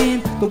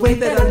understand the way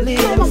that I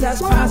live is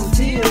that's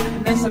positive.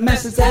 And it's a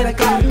message that I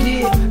gotta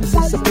give. This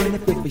is a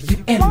benefit for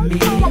you and me.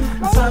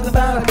 I'm talking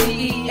about a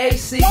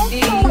DEACE.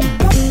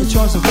 The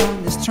choice of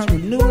one is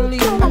turning new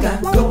leaf. I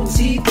got gold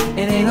teeth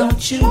and they don't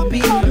chew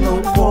beef.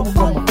 No pork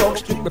from my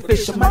folks, drink the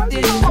fish on my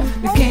dish.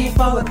 You can't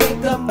fall a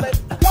victim, but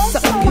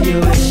something you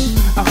wish.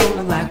 I hold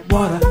it like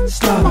water,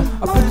 slaughter.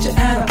 I put you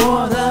out of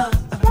order.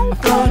 I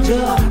flawed you.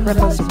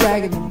 Rappers are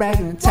bragging and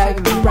bragging and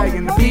tagging and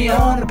bragging to be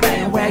on the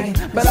bandwagon,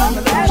 but I'm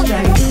the last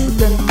dragon. We've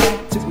done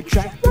back till we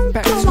track the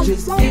back, so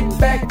just get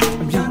back.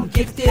 I'm young,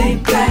 gifted,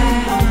 and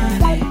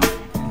blind.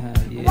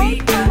 We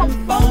got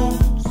phones.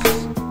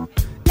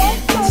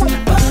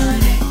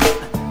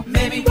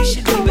 Maybe we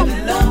should leave it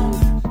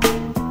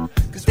alone.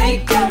 Cause they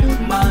got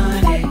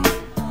money.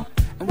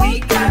 And we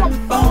got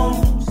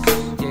phones.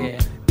 Yeah.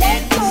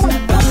 And it's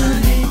not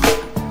funny.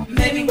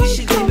 Maybe we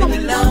should leave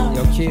it alone.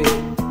 Yo, kid.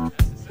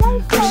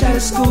 Fresh out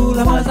of school,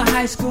 I was a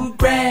high school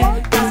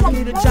grad. Got to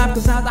get a job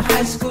cause I was a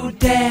high school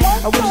dad.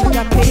 I wish I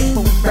got paid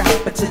for a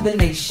rapper to the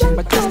nation,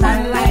 but that's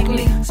not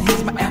likely. So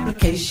here's my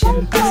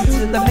application. Pass it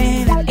to the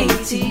man at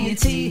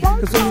AT&T.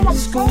 Cause when from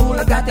school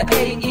I got the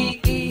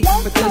AEE.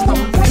 But there's no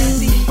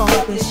fancy for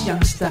this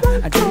youngster.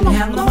 I didn't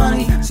have the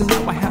money, so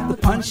now I have to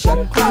punch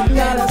up. I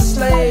gotta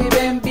slave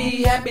and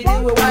be happy.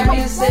 Do what white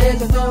man says.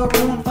 There's no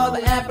room for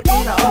the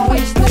African or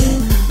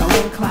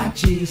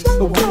G's.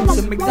 But welcome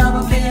to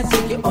McDonald's, can I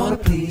take your order,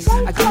 please?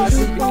 I got a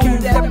secret cure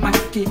that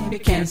might give you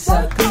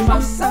cancer. Cause my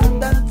son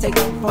doesn't take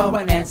it for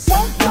an answer.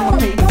 Now I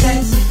pay the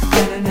taxes,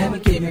 and I never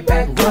give it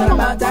back. What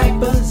about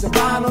diapers and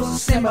bottles of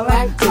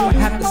Similac? Do I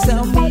have to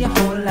sell me a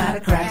whole lot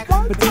of crack?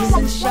 For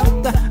decent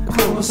shelter,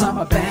 clothes on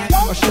my back?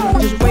 Or should I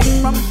just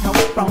wait from help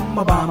from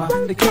Obama?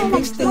 They can't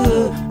fix the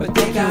hood, but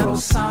they got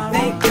Osama.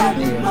 They got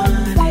the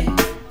money,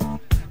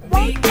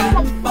 we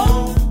got the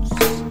phones,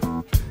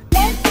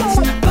 and it's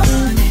not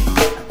funny.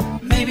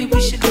 Maybe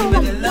we should leave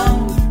it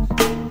alone.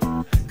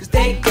 Cause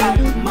they got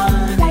the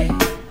money,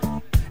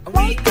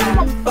 we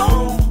got the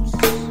phones,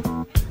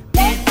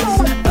 and it's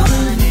not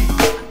funny.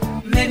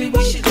 Maybe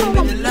we should leave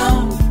it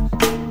alone.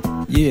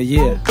 Yeah.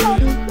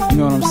 You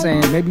know what I'm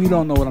saying? Maybe you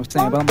don't know what I'm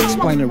saying, but I'm gonna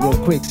explain it real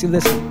quick. See,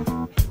 listen.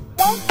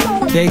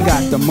 They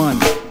got the money,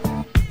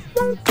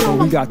 so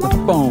we got the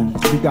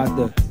phones, we got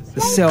the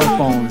cell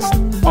phones,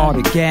 all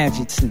the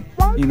gadgets, and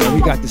you know,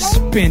 we got the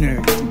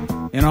spinners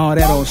and all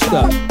that old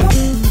stuff.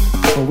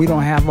 But we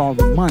don't have all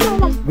the money.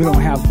 We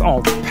don't have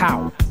all the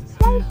power.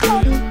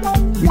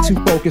 We too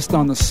focused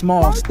on the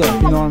small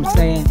stuff, you know what I'm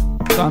saying?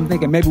 So I'm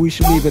thinking maybe we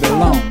should leave it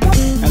alone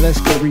and let's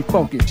get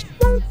refocused.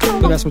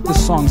 So that's what this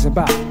song's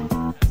about.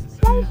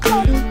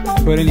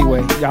 But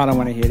anyway, y'all don't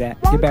want to hear that.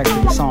 Get back to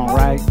the song,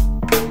 right?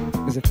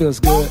 Because it feels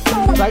good.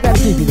 So I gotta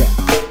give you that.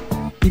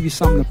 Give you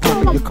something to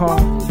pump in your car.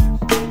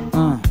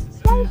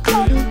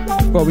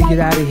 Before we get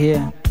out of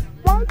here,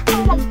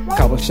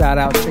 couple shout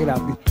outs. Check it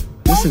out.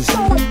 This is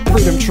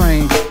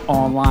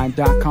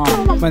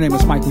freedomtrainonline.com. My name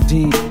is Michael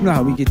Dean. You know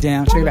how we get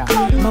down. Check it out.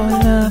 More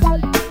love.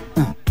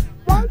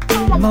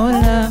 More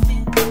love.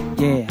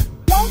 Yeah.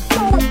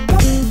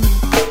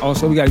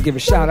 Also, we gotta give a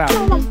shout out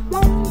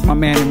to my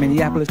man in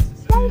Minneapolis.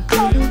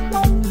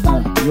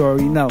 You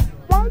already know.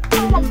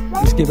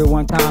 Let's give it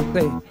one time.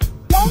 Say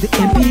the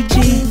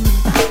MPG,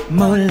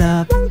 more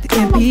love. The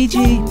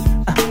MPG,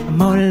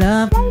 more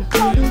love.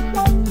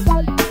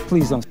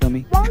 Please don't spill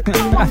me.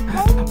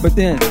 But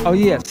then, oh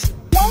yes,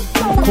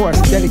 of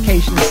course,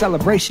 dedication and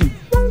celebration.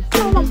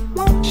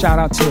 Shout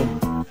out to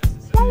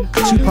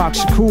Tupac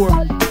Shakur.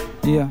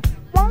 Yeah.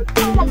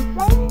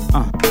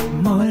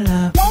 More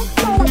love.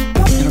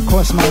 And of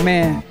course, my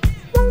man,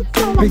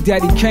 Big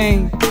Daddy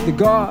Kane, the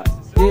God.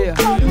 Yeah.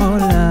 More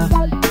love.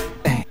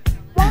 Hey.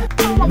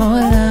 More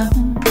love.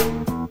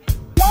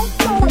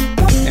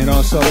 And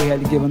also, we had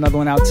to give another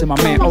one out to my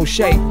man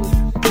O'Shea,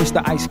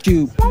 Mr. Ice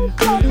Cube.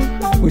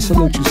 We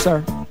salute you,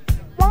 sir.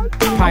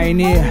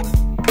 Pioneer.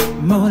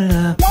 More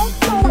love.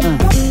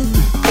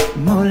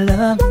 More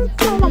love.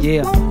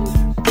 Yeah.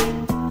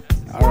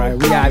 All right,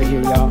 we out of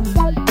here, y'all.